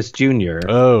Sammy Davis Jr.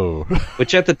 Oh,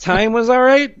 which at the time was all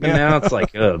right, but now it's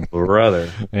like, oh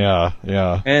brother. Yeah.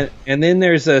 And then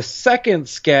there's a second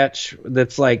sketch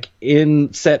that's like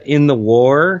set in the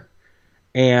war,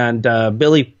 and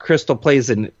Billy Crystal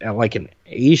plays an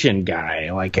Asian guy,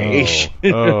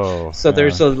 so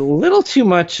there's a little too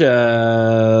much racial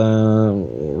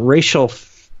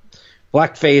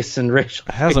blackface and racial.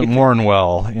 It hasn't worn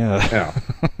well. Yeah.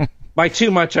 By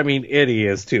too much, I mean it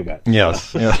is too much.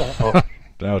 Yes. Yeah.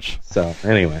 Ouch. So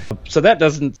anyway, that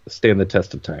doesn't stand the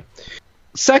test of time.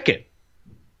 Second,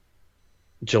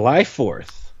 July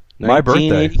 4th, my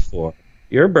birthday.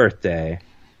 Your birthday.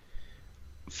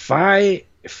 Like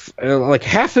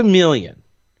 500,000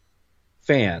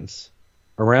 fans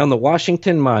around the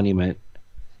Washington Monument,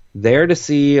 there to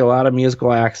see a lot of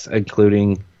musical acts,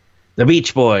 including the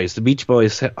Beach Boys. The Beach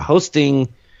Boys hosting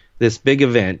this big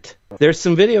event. There's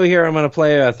some video here I'm going to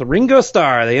play with Ringo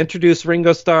Starr. They introduce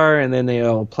Ringo Starr, and then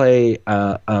they'll play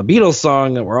a Beatles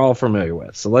song that we're all familiar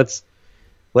with. So let's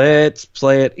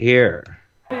play it here.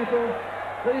 People,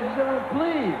 ladies and gentlemen,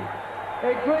 please,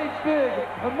 a great big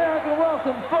American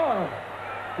welcome for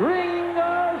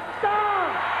Ringo Starr!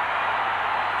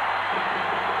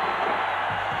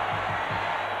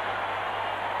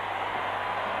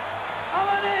 I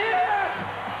want to hear it!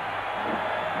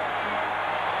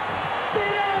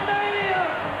 Beatlemania!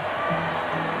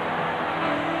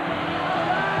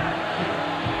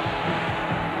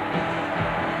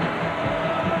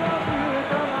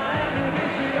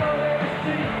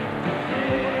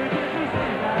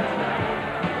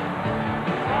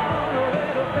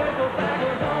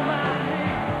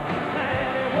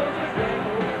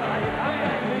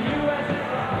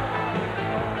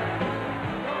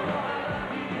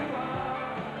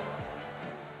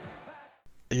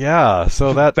 Yeah,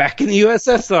 so that... Back in the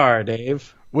USSR,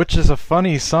 Dave. Which is a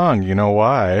funny song, you know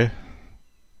why?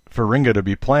 for Ringo to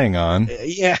be playing on.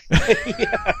 Yeah.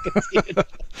 Yeah,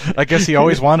 I guess he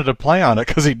always wanted to play on it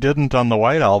because he didn't on the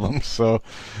White Album. So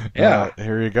Yeah.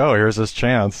 here you go. Here's his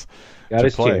chance. got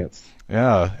his play. chance.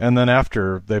 Yeah, and then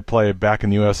after they play back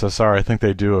in the USSR, I think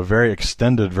they do a very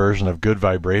extended version of Good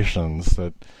Vibrations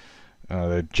that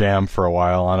they jam for a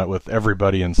while on it with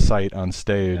everybody in sight on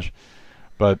stage.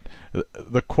 But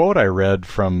the quote I read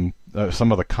from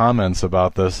some of the comments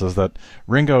about this is that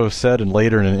Ringo said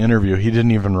later in an interview he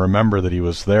didn't even remember that he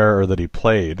was there or that he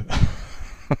played.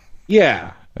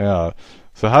 Yeah. Yeah.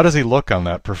 So how does he look on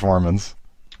that performance?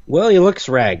 Well, he looks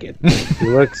ragged.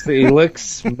 He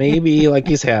looks maybe like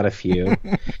he's had a few.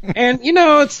 And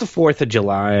it's the 4th of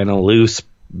July and a loose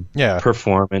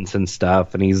performance and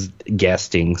stuff, and he's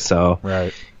guesting, so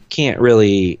right. Can't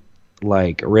really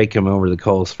rake him over the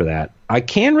coals for that. I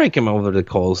can rake him over the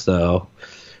coals though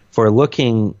for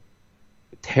looking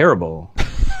terrible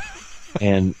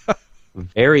and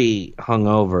very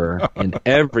hungover in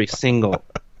every single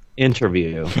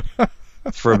interview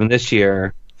from this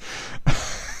year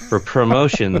for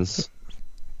promotions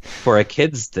for a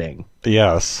kids thing.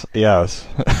 Yes.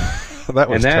 That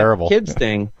was terrible.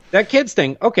 That kids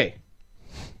thing. Okay.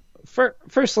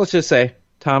 First, let's just say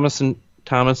Thomas and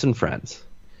Friends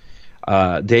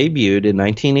debuted in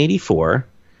 1984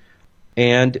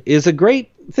 and is a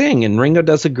great thing, and Ringo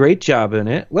does a great job in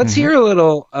it. Let's hear a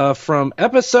little from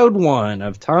episode 1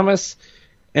 of Thomas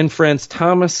and Friends.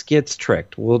 Thomas Gets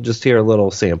Tricked. We'll just hear a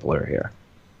little sampler here.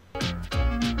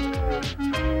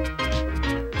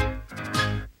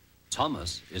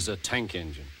 Thomas is a tank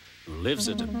engine who lives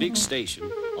at a big station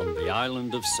on the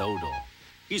island of Sodor.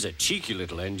 He's a cheeky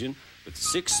little engine with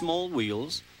 6 small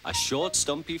wheels, a short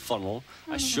stumpy funnel,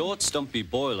 a short stumpy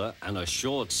boiler, and a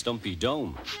short stumpy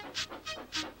dome.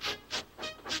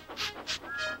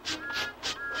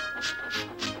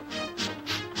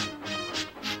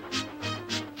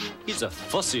 He's a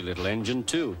fussy little engine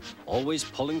too, always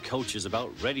pulling coaches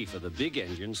about ready for the big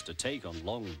engines to take on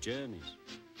long journeys.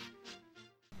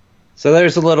 So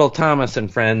there's a little Thomas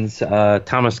and Friends.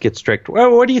 Thomas Gets Tricked.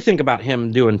 Well, what do you think about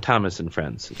him doing Thomas and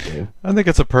Friends? I think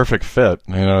it's a perfect fit.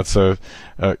 It's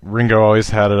Ringo always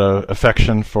had an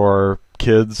affection for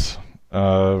kids.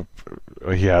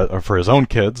 He had for his own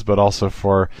kids, but also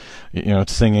for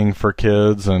singing for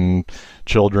kids and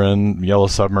children. Yellow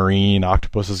Submarine,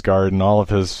 Octopus's Garden. All of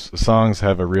his songs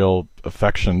have a real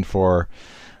affection for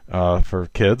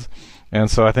kids,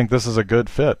 and so I think this is a good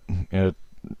fit. It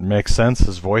makes sense.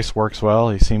 His voice works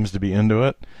well. He seems to be into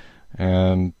it,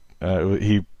 and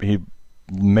he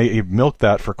milked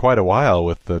that for quite a while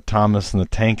with the Thomas and the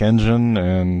Tank Engine,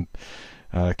 and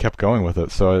kept going with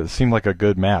it. So it seemed like a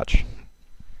good match.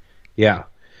 Yeah,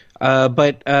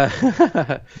 but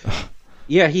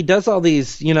yeah, he does all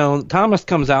these. Thomas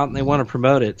comes out and they want to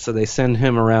promote it, so they send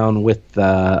him around with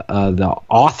the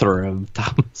author of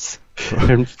Thomas.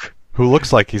 Who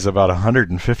looks like he's about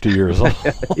 150 years old.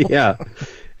 Yeah.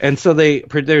 And so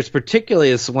there's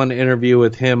particularly this one interview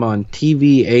with him on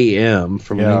TV AM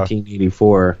from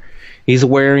 1984. He's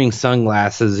wearing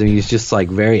sunglasses and he's just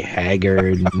very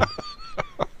haggard. And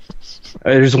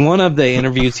there's one of the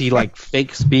interviews he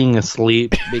fakes being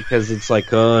asleep because it's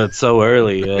it's so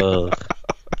early.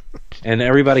 And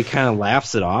everybody kind of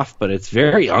laughs it off, but it's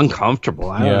very uncomfortable.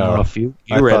 I don't know if you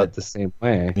read it the same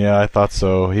way. Yeah, I thought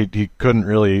so. He couldn't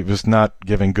really, he was not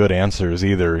giving good answers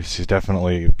either. He's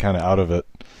definitely kind of out of it.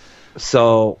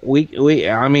 So we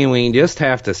just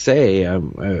have to say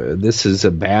this is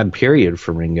a bad period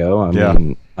for Ringo. I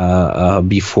mean,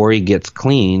 before he gets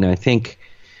clean, I think,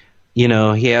 he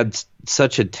had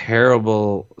such a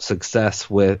terrible unsuccess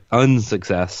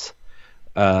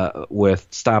with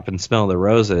Stop and Smell the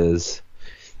Roses,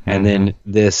 and then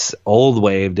this Old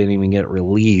Wave didn't even get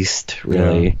released,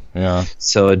 really. Yeah.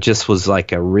 So it just was a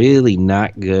really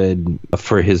not good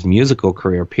for his musical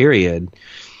career, period.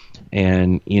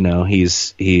 And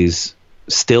he's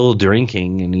still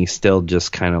drinking, and he's still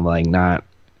just kind of not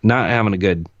having a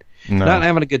good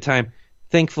time.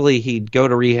 Thankfully, he'd go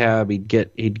to rehab. He'd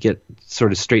get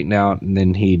sort of straightened out, and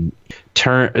then he'd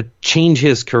change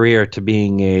his career to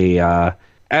being a,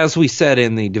 as we said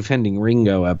in the Defending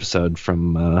Ringo episode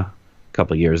from a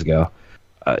couple of years ago,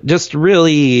 just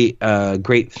really a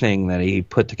great thing that he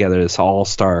put together this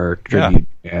all-star tribute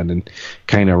band and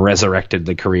kind of resurrected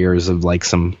the careers of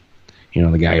some,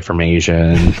 the guy from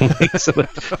Asia and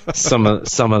some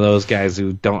of those guys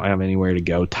who don't have anywhere to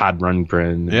go. Todd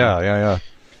Rundgren. Yeah.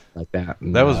 Like that.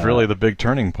 And, that was really the big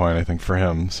turning point, I think, for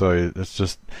him. So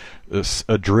it's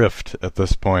adrift at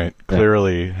this point,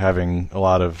 clearly having a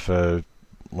lot of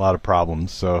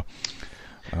problems. So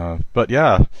But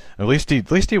yeah, at least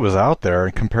he was out there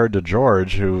compared to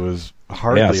George, who was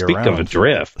hardly around. Speaking of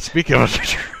adrift. Speaking of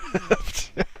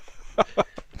adrift.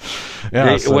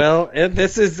 Yeah, well,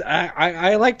 this is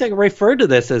I like to refer to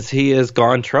this as he has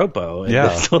gone tropo.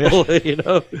 You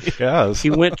know, yes. He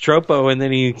went tropo and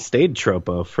then he stayed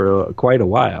tropo for quite a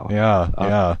while.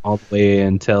 Yeah, all the way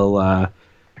until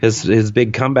his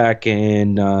big comeback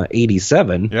in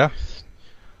 '87. Yeah,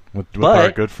 with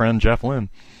our good friend Jeff Lynne.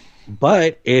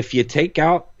 But if you take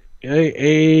out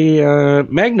a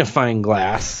magnifying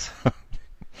glass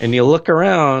and you look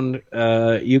around,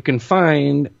 you can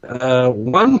find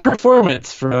one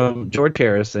performance from George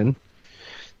Harrison.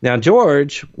 Now,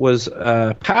 George was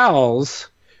pals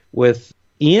with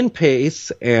Ian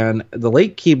Pace and the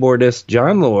late keyboardist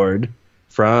John Lord,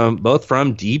 both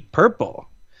from Deep Purple.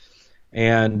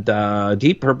 And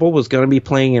Deep Purple was going to be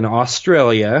playing in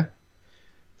Australia,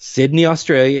 Sydney,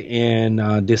 Australia,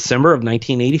 in December of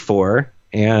 1984.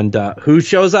 And who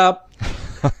shows up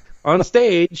on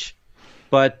stage?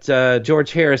 But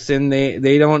George Harrison,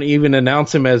 they don't even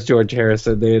announce him as George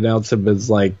Harrison. They announce him as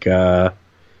like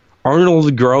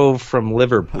Arnold Grove from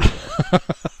Liverpool.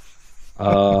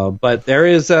 But there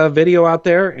is a video out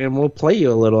there, and we'll play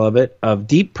you a little of it, of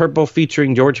Deep Purple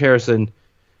featuring George Harrison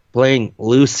playing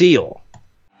Lucille.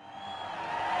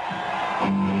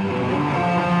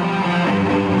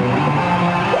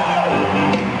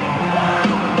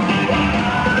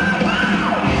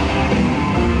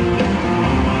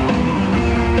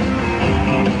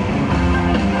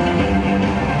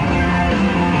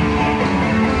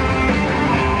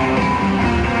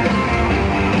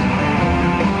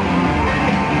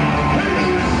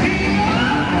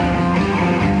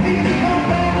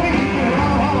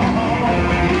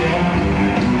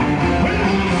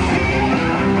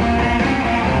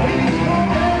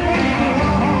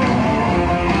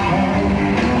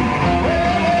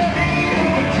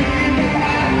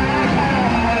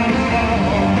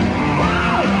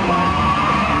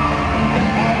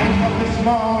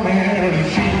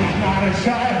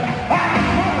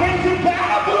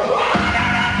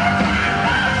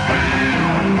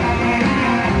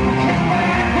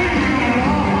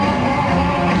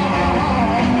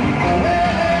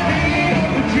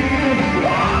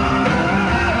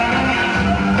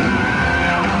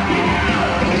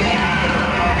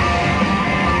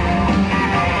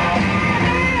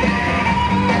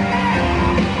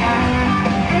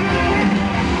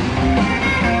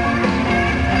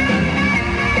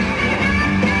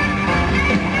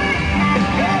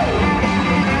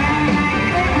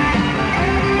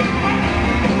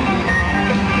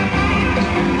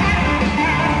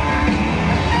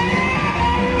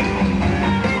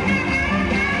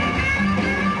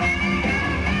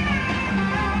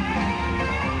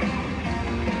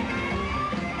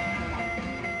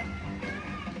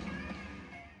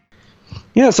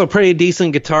 Yeah, so pretty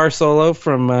decent guitar solo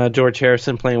from George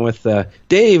Harrison playing with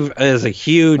Dave is a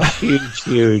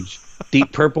huge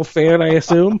Deep Purple fan, I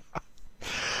assume.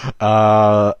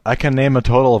 I can name a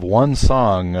total of one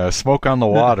song, "Smoke on the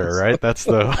Water." Right, that's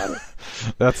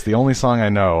the only song I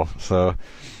know. So,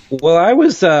 well, I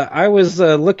was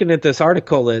looking at this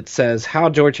article that says how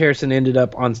George Harrison ended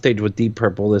up on stage with Deep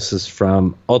Purple. This is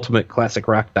from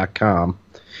UltimateClassicRock.com,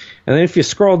 and then if you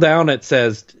scroll down, it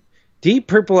says Deep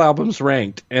Purple albums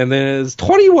ranked, and then it's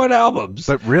 21 albums.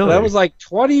 But really? That was like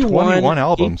 21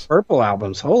 albums. Deep Purple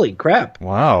albums. Holy crap.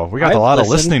 Wow, we got a lot of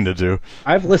listening to do.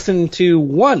 I've listened to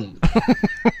one,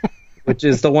 which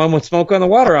is the one with Smoke on the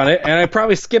Water on it, and I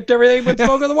probably skipped everything but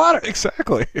Smoke on the Water.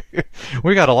 Exactly.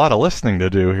 We got a lot of listening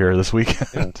to do here this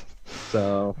weekend. Yeah.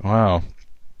 So. Wow.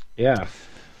 Yeah.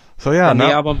 So yeah, the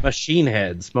album Machine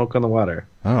Head, Smoke on the Water.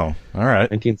 Oh, all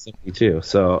right. 1972.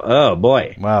 So, oh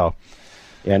boy. Wow.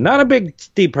 Yeah, not a big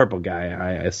Deep Purple guy,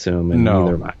 I assume, and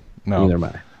neither am I. Neither am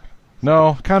I.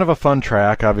 No, kind of a fun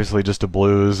track. Obviously, just a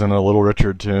blues and a Little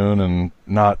Richard tune, and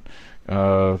not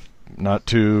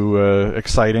too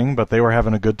exciting. But they were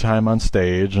having a good time on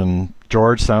stage, and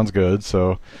George sounds good,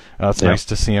 so it's nice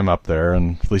to see him up there,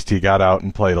 and at least he got out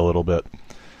and played a little bit.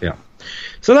 Yeah.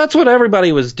 So that's what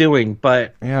everybody was doing,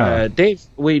 but Dave,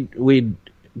 we'd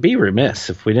be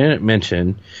remiss if we didn't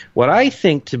mention what I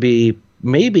think to be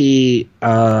maybe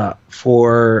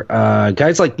for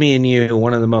guys like me and you,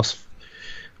 one of the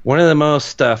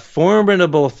most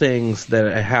formidable things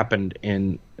that happened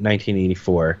in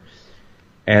 1984,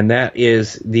 and that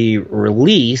is the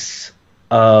release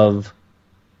of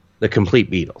the Complete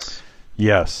Beatles.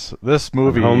 Yes, this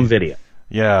movie, home video.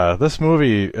 Yeah, this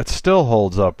movie, it still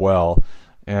holds up well,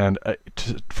 and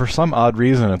for some odd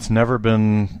reason, it's never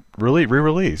been really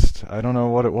re-released. I don't know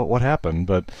what happened,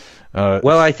 but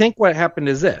well, I think what happened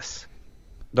is this.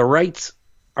 the rights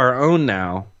are owned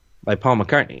now by Paul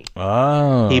McCartney.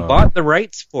 Oh. He bought the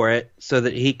rights for it so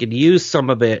that he could use some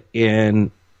of it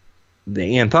in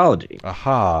the anthology.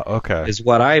 Aha, okay. Is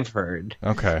what I've heard.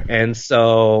 Okay. And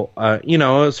so,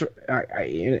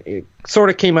 it sort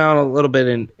of came out a little bit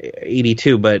in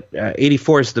 82, but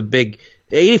 84 is the big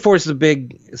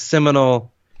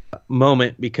seminal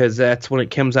moment because that's when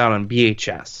it comes out on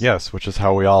VHS. Yes, which is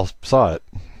how we all saw it.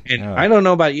 And I don't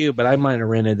know about you, but I might have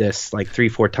rented this like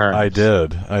 3-4 times. I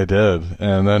did.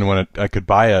 And then when I could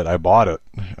buy it, I bought it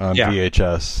on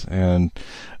VHS. And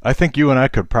I think you and I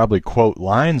could probably quote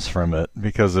lines from it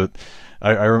because it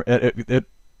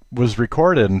was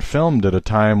recorded and filmed at a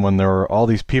time when all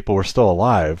these people were still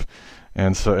alive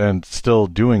and still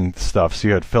doing stuff. So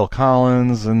you had Phil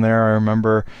Collins in there, I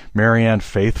remember, Marianne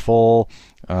Faithfull,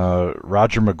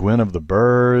 Roger McGuinn of the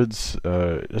Byrds,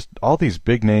 just all these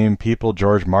big name people,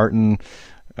 George Martin,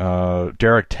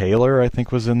 Derek Taylor, I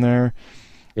think, was in there.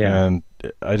 Yeah. And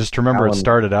I just remember it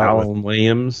started out with Alan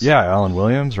Williams. Yeah, Alan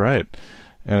Williams, right.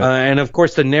 And of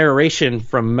course the narration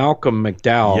from Malcolm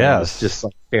McDowell was just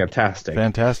like fantastic.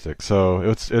 Fantastic.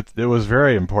 So it was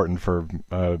very important for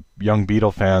young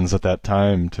Beatle fans at that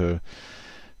time to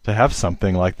have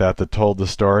something like that told the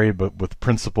story, but with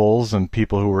principles and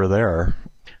people who were there.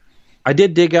 I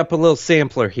did dig up a little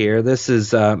sampler here. This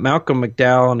is Malcolm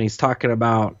McDowell, and he's talking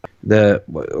about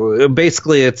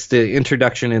basically it's the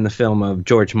introduction in the film of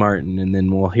George Martin, and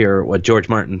then we'll hear what George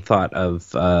Martin thought of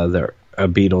the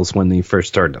Beatles when they first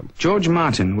started them. George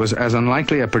Martin was as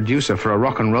unlikely a producer for a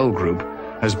rock and roll group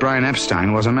as Brian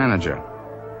Epstein was a manager.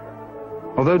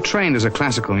 Although trained as a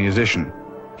classical musician,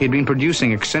 he'd been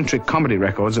producing eccentric comedy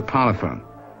records at Parlophone,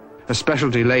 a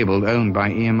specialty label owned by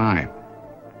EMI.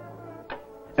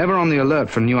 Ever on the alert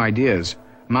for new ideas,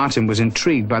 Martin was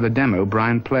intrigued by the demo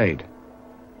Brian played.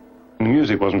 The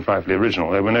music wasn't frightfully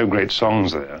original. There were no great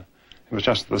songs there. It was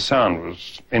just the sound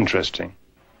was interesting.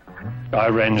 I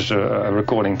arranged a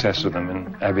recording test with them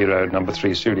in Abbey Road, No.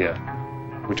 3 studio,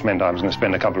 which meant I was going to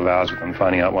spend a couple of hours with them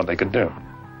finding out what they could do.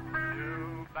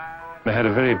 They had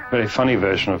a very, very funny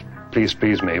version of Please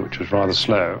Please Me, which was rather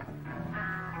slow.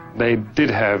 They did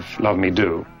have Love Me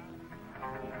Do.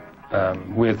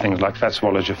 Weird things like Fat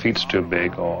Swallows Your Feet's Too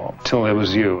Big or Till There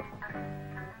Was You.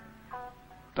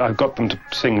 I got them to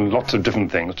sing lots of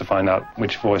different things to find out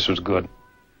which voice was good.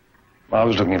 I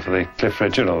was looking for the Cliff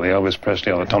Richard or the Elvis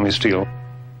Presley or the Tommy Steele,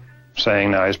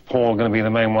 saying, now, is Paul going to be the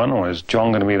main one or is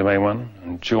John going to be the main one?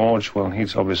 And George, well,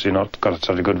 he's obviously not got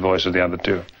such a good voice as the other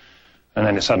two. And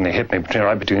then it suddenly hit me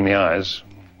right between the eyes.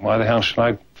 Why the hell should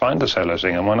I find a solo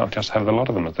singer? Why not just have the lot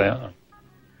of them as they are?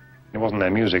 It wasn't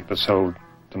their music that sold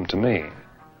them to me.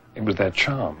 It was their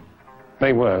charm.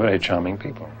 They were very charming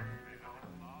people.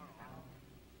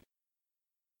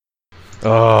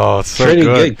 Oh, it's so pretty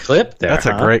good clip there. That's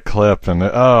a great clip, and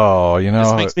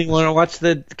this makes me want to watch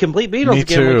the Complete Beatles me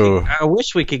again. Too. I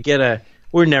wish we could get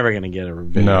we're never going to get a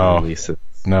video release.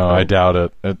 No, I doubt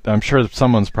it. I'm sure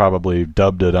someone's probably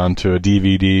dubbed it onto a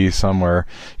DVD somewhere.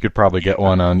 You could probably get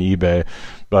one on eBay,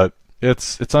 but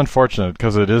it's unfortunate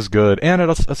because it is good, and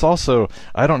it's also,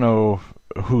 I don't know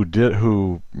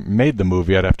who made the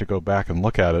movie. I'd have to go back and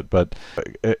look at it, but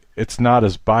it's not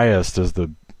as biased as the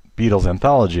Beatles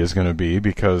anthology is going to be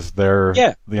because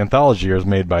the anthology is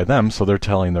made by them, so they're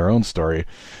telling their own story.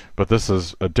 But this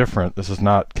is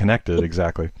not connected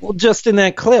exactly. Well, just in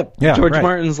that clip, George right.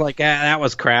 Martin's like, that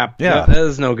was crap. Yeah. That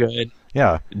is no good.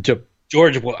 Yeah.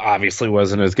 George obviously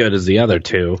wasn't as good as the other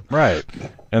two. Right.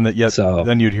 And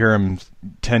then you'd hear him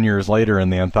 10 years later in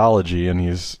the anthology, and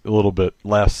he's a little bit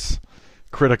less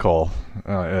critical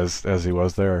as he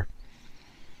was there.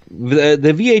 The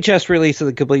VHS release of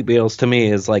the Complete Beatles to me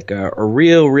is like a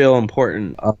real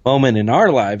important moment in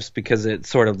our lives because it's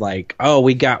sort of like,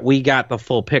 we got the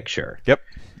full picture. Yep.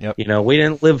 We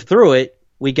didn't live through it.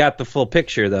 We got the full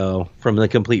picture though from the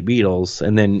Complete Beatles,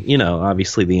 and then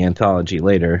obviously the anthology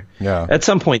later. Yeah. At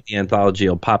some point the anthology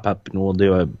will pop up and we'll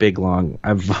do a big long.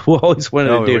 I've always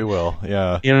wanted to do. We will.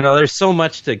 Yeah. There's so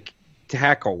much to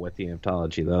tackle with the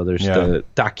anthology though. There's the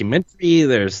documentary,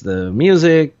 there's the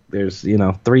music, there's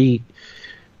 3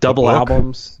 double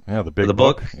albums. Yeah, the big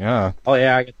book. Yeah. Oh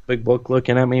yeah, I got the big book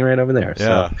looking at me right over there.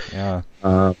 Yeah. So,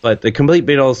 yeah. But the Complete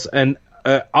Beatles, and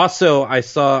also I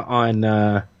saw on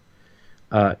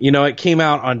it came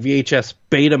out on VHS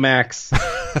Betamax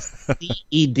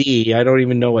CED. I don't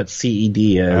even know what CED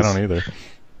is. I don't either.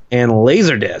 And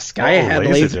Laserdisc. I had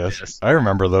Laserdisc. I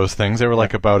remember those things. They were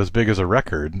like about as big as a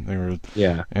record. They were.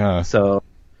 Yeah. So,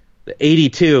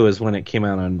 82 is when it came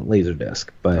out on Laserdisc.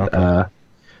 But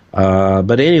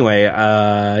but anyway,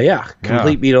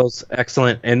 Complete Beatles,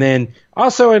 excellent. And then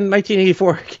also in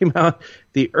 1984 came out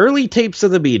the early tapes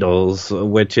of the Beatles,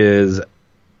 which is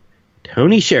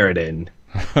Tony Sheridan,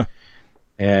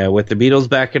 with the Beatles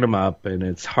backing him up, and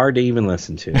it's hard to even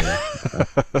listen to.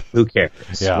 Who cares,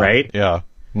 right? Yeah.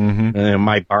 Mm-hmm.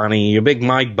 Mike Bonney, you a big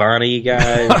Mike Bonney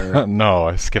guy? Or no,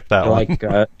 I skipped that one.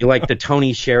 You like the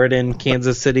Tony Sheridan,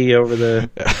 Kansas City over the...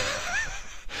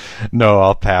 No,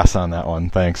 I'll pass on that one.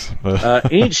 Thanks.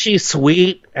 Ain't She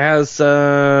Sweet has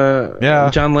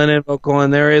John Lennon vocal,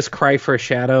 and there is Cry for a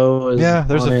Shadow.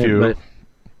 There's a few.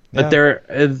 But there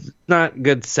is not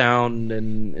good sound,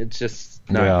 and it's just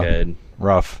not good.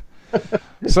 Rough.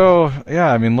 So,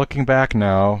 I mean, looking back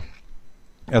now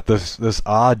at this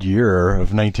odd year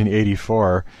of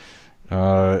 1984,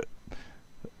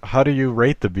 how do you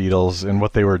rate the Beatles and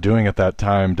what they were doing at that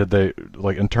time? Did they,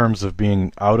 like, in terms of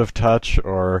being out of touch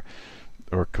or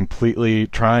completely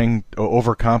trying,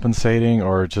 overcompensating,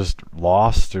 or just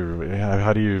lost? Or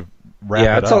how do you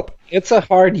wrap it up? It's a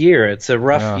hard year. It's a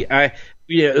rough year.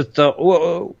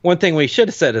 One thing we should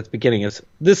have said at the beginning is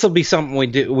this will be something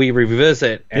we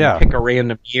revisit and pick a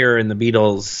random year in the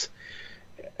Beatles'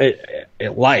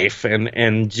 life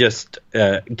and just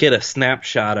get a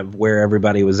snapshot of where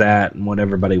everybody was at and what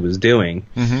everybody was doing.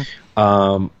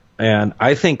 Mm-hmm. And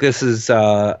I think this is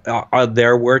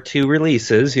there were 2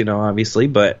 releases, obviously,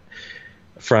 but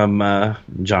from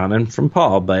John and from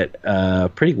Paul, but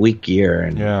pretty weak year,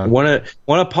 and one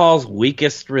of Paul's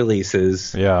weakest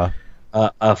releases.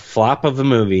 A flop of a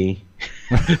movie.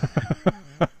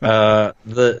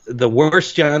 The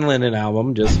worst John Lennon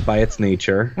album, just by its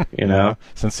nature,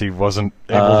 since he wasn't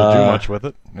able to do much with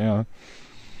it.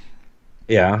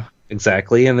 Yeah,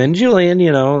 exactly. And then Julian,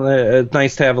 it's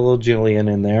nice to have a little Julian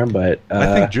in there, but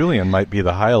I think Julian might be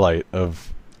the highlight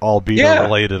of all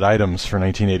Beatle-related items for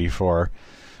 1984.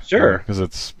 Sure, because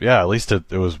it's at least it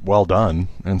was well done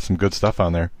and some good stuff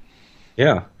on there.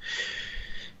 Yeah.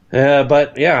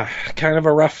 But kind of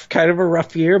a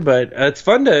rough year, but it's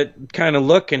fun to kind of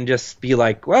look and just be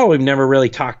like, well, we've never really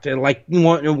talked to, like,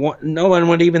 no one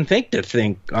would even think,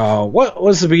 what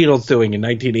was the Beatles doing in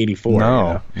 1984?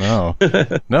 No,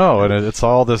 no, and it's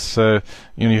all this,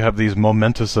 you have these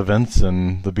momentous events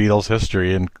in the Beatles'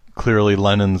 history, and clearly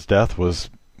Lennon's death was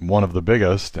one of the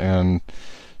biggest, and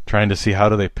trying to see how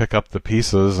do they pick up the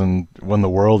pieces, and when the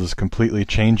world is completely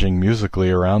changing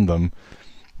musically around them,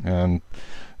 and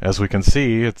as we can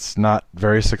see, it's not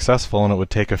very successful, and it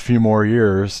would take a few more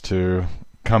years to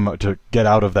get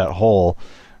out of that hole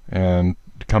and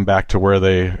come back to where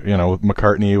they, with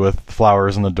McCartney with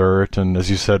Flowers in the Dirt, and as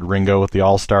you said, Ringo with the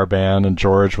All-Star Band, and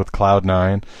George with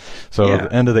Cloud9. So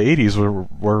the end of the 80s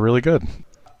were really good.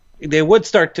 They would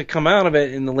start to come out of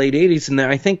it in the late 80s, and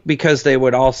I think because they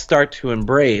would all start to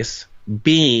embrace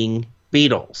being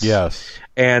Beatles. Yes.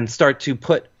 And start to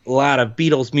put a lot of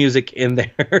Beatles music in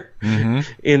their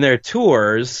in their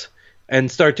tours,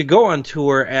 and start to go on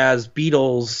tour as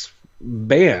Beatles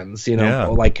bands,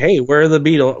 like, hey, we're the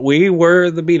Beatles, we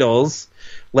were the Beatles,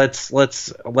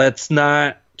 let's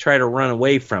not try to run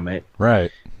away from it. Right.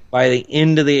 By the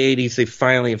end of the 80s, they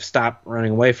finally have stopped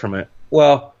running away from it.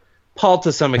 Well, Paul,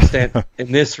 to some extent,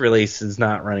 in this release, is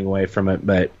not running away from it,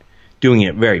 but doing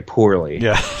it very poorly.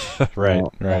 Yeah, right.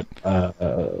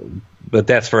 But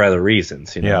that's for other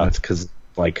reasons, It's because,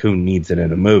 like, who needs it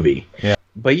in a movie? Yeah.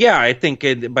 But I think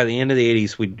by the end of the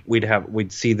 80s,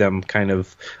 we'd see them kind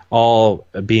of all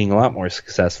being a lot more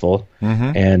successful,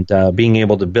 and being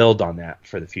able to build on that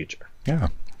for the future. Yeah,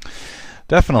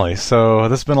 definitely. So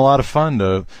this has been a lot of fun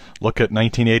to look at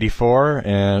 1984,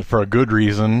 and for a good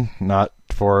reason, not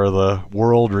for the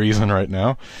world reason right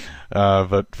now,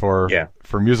 but for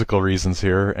musical reasons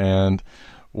here. And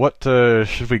what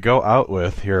should we go out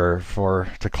with here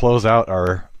to close out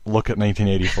our look at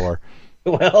 1984?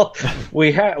 Well,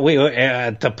 we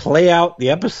to play out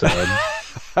the episode.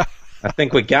 I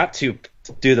think we got to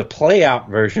do the play out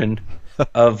version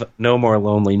of No More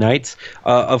Lonely Nights.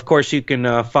 Of course, you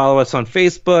can follow us on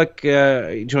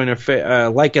Facebook. Join our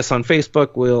like us on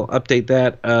Facebook. We'll update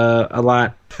that a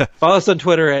lot. Follow us on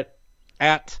Twitter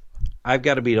at I've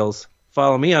Got a Beatles.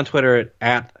 Follow me on Twitter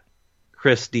at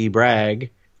Chris D. Bragg.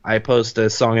 I post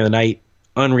a song of the night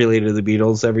unrelated to the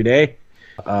Beatles every day,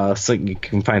 so you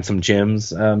can find some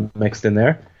gems mixed in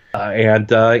there.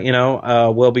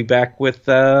 We'll be back with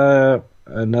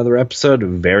another episode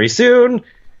very soon.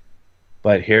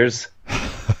 But here's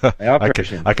my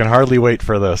operation. I can hardly wait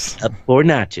for this. Up 4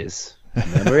 notches.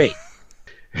 Number 8.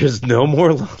 There's No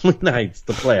More Lonely Nights,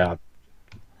 the playoff.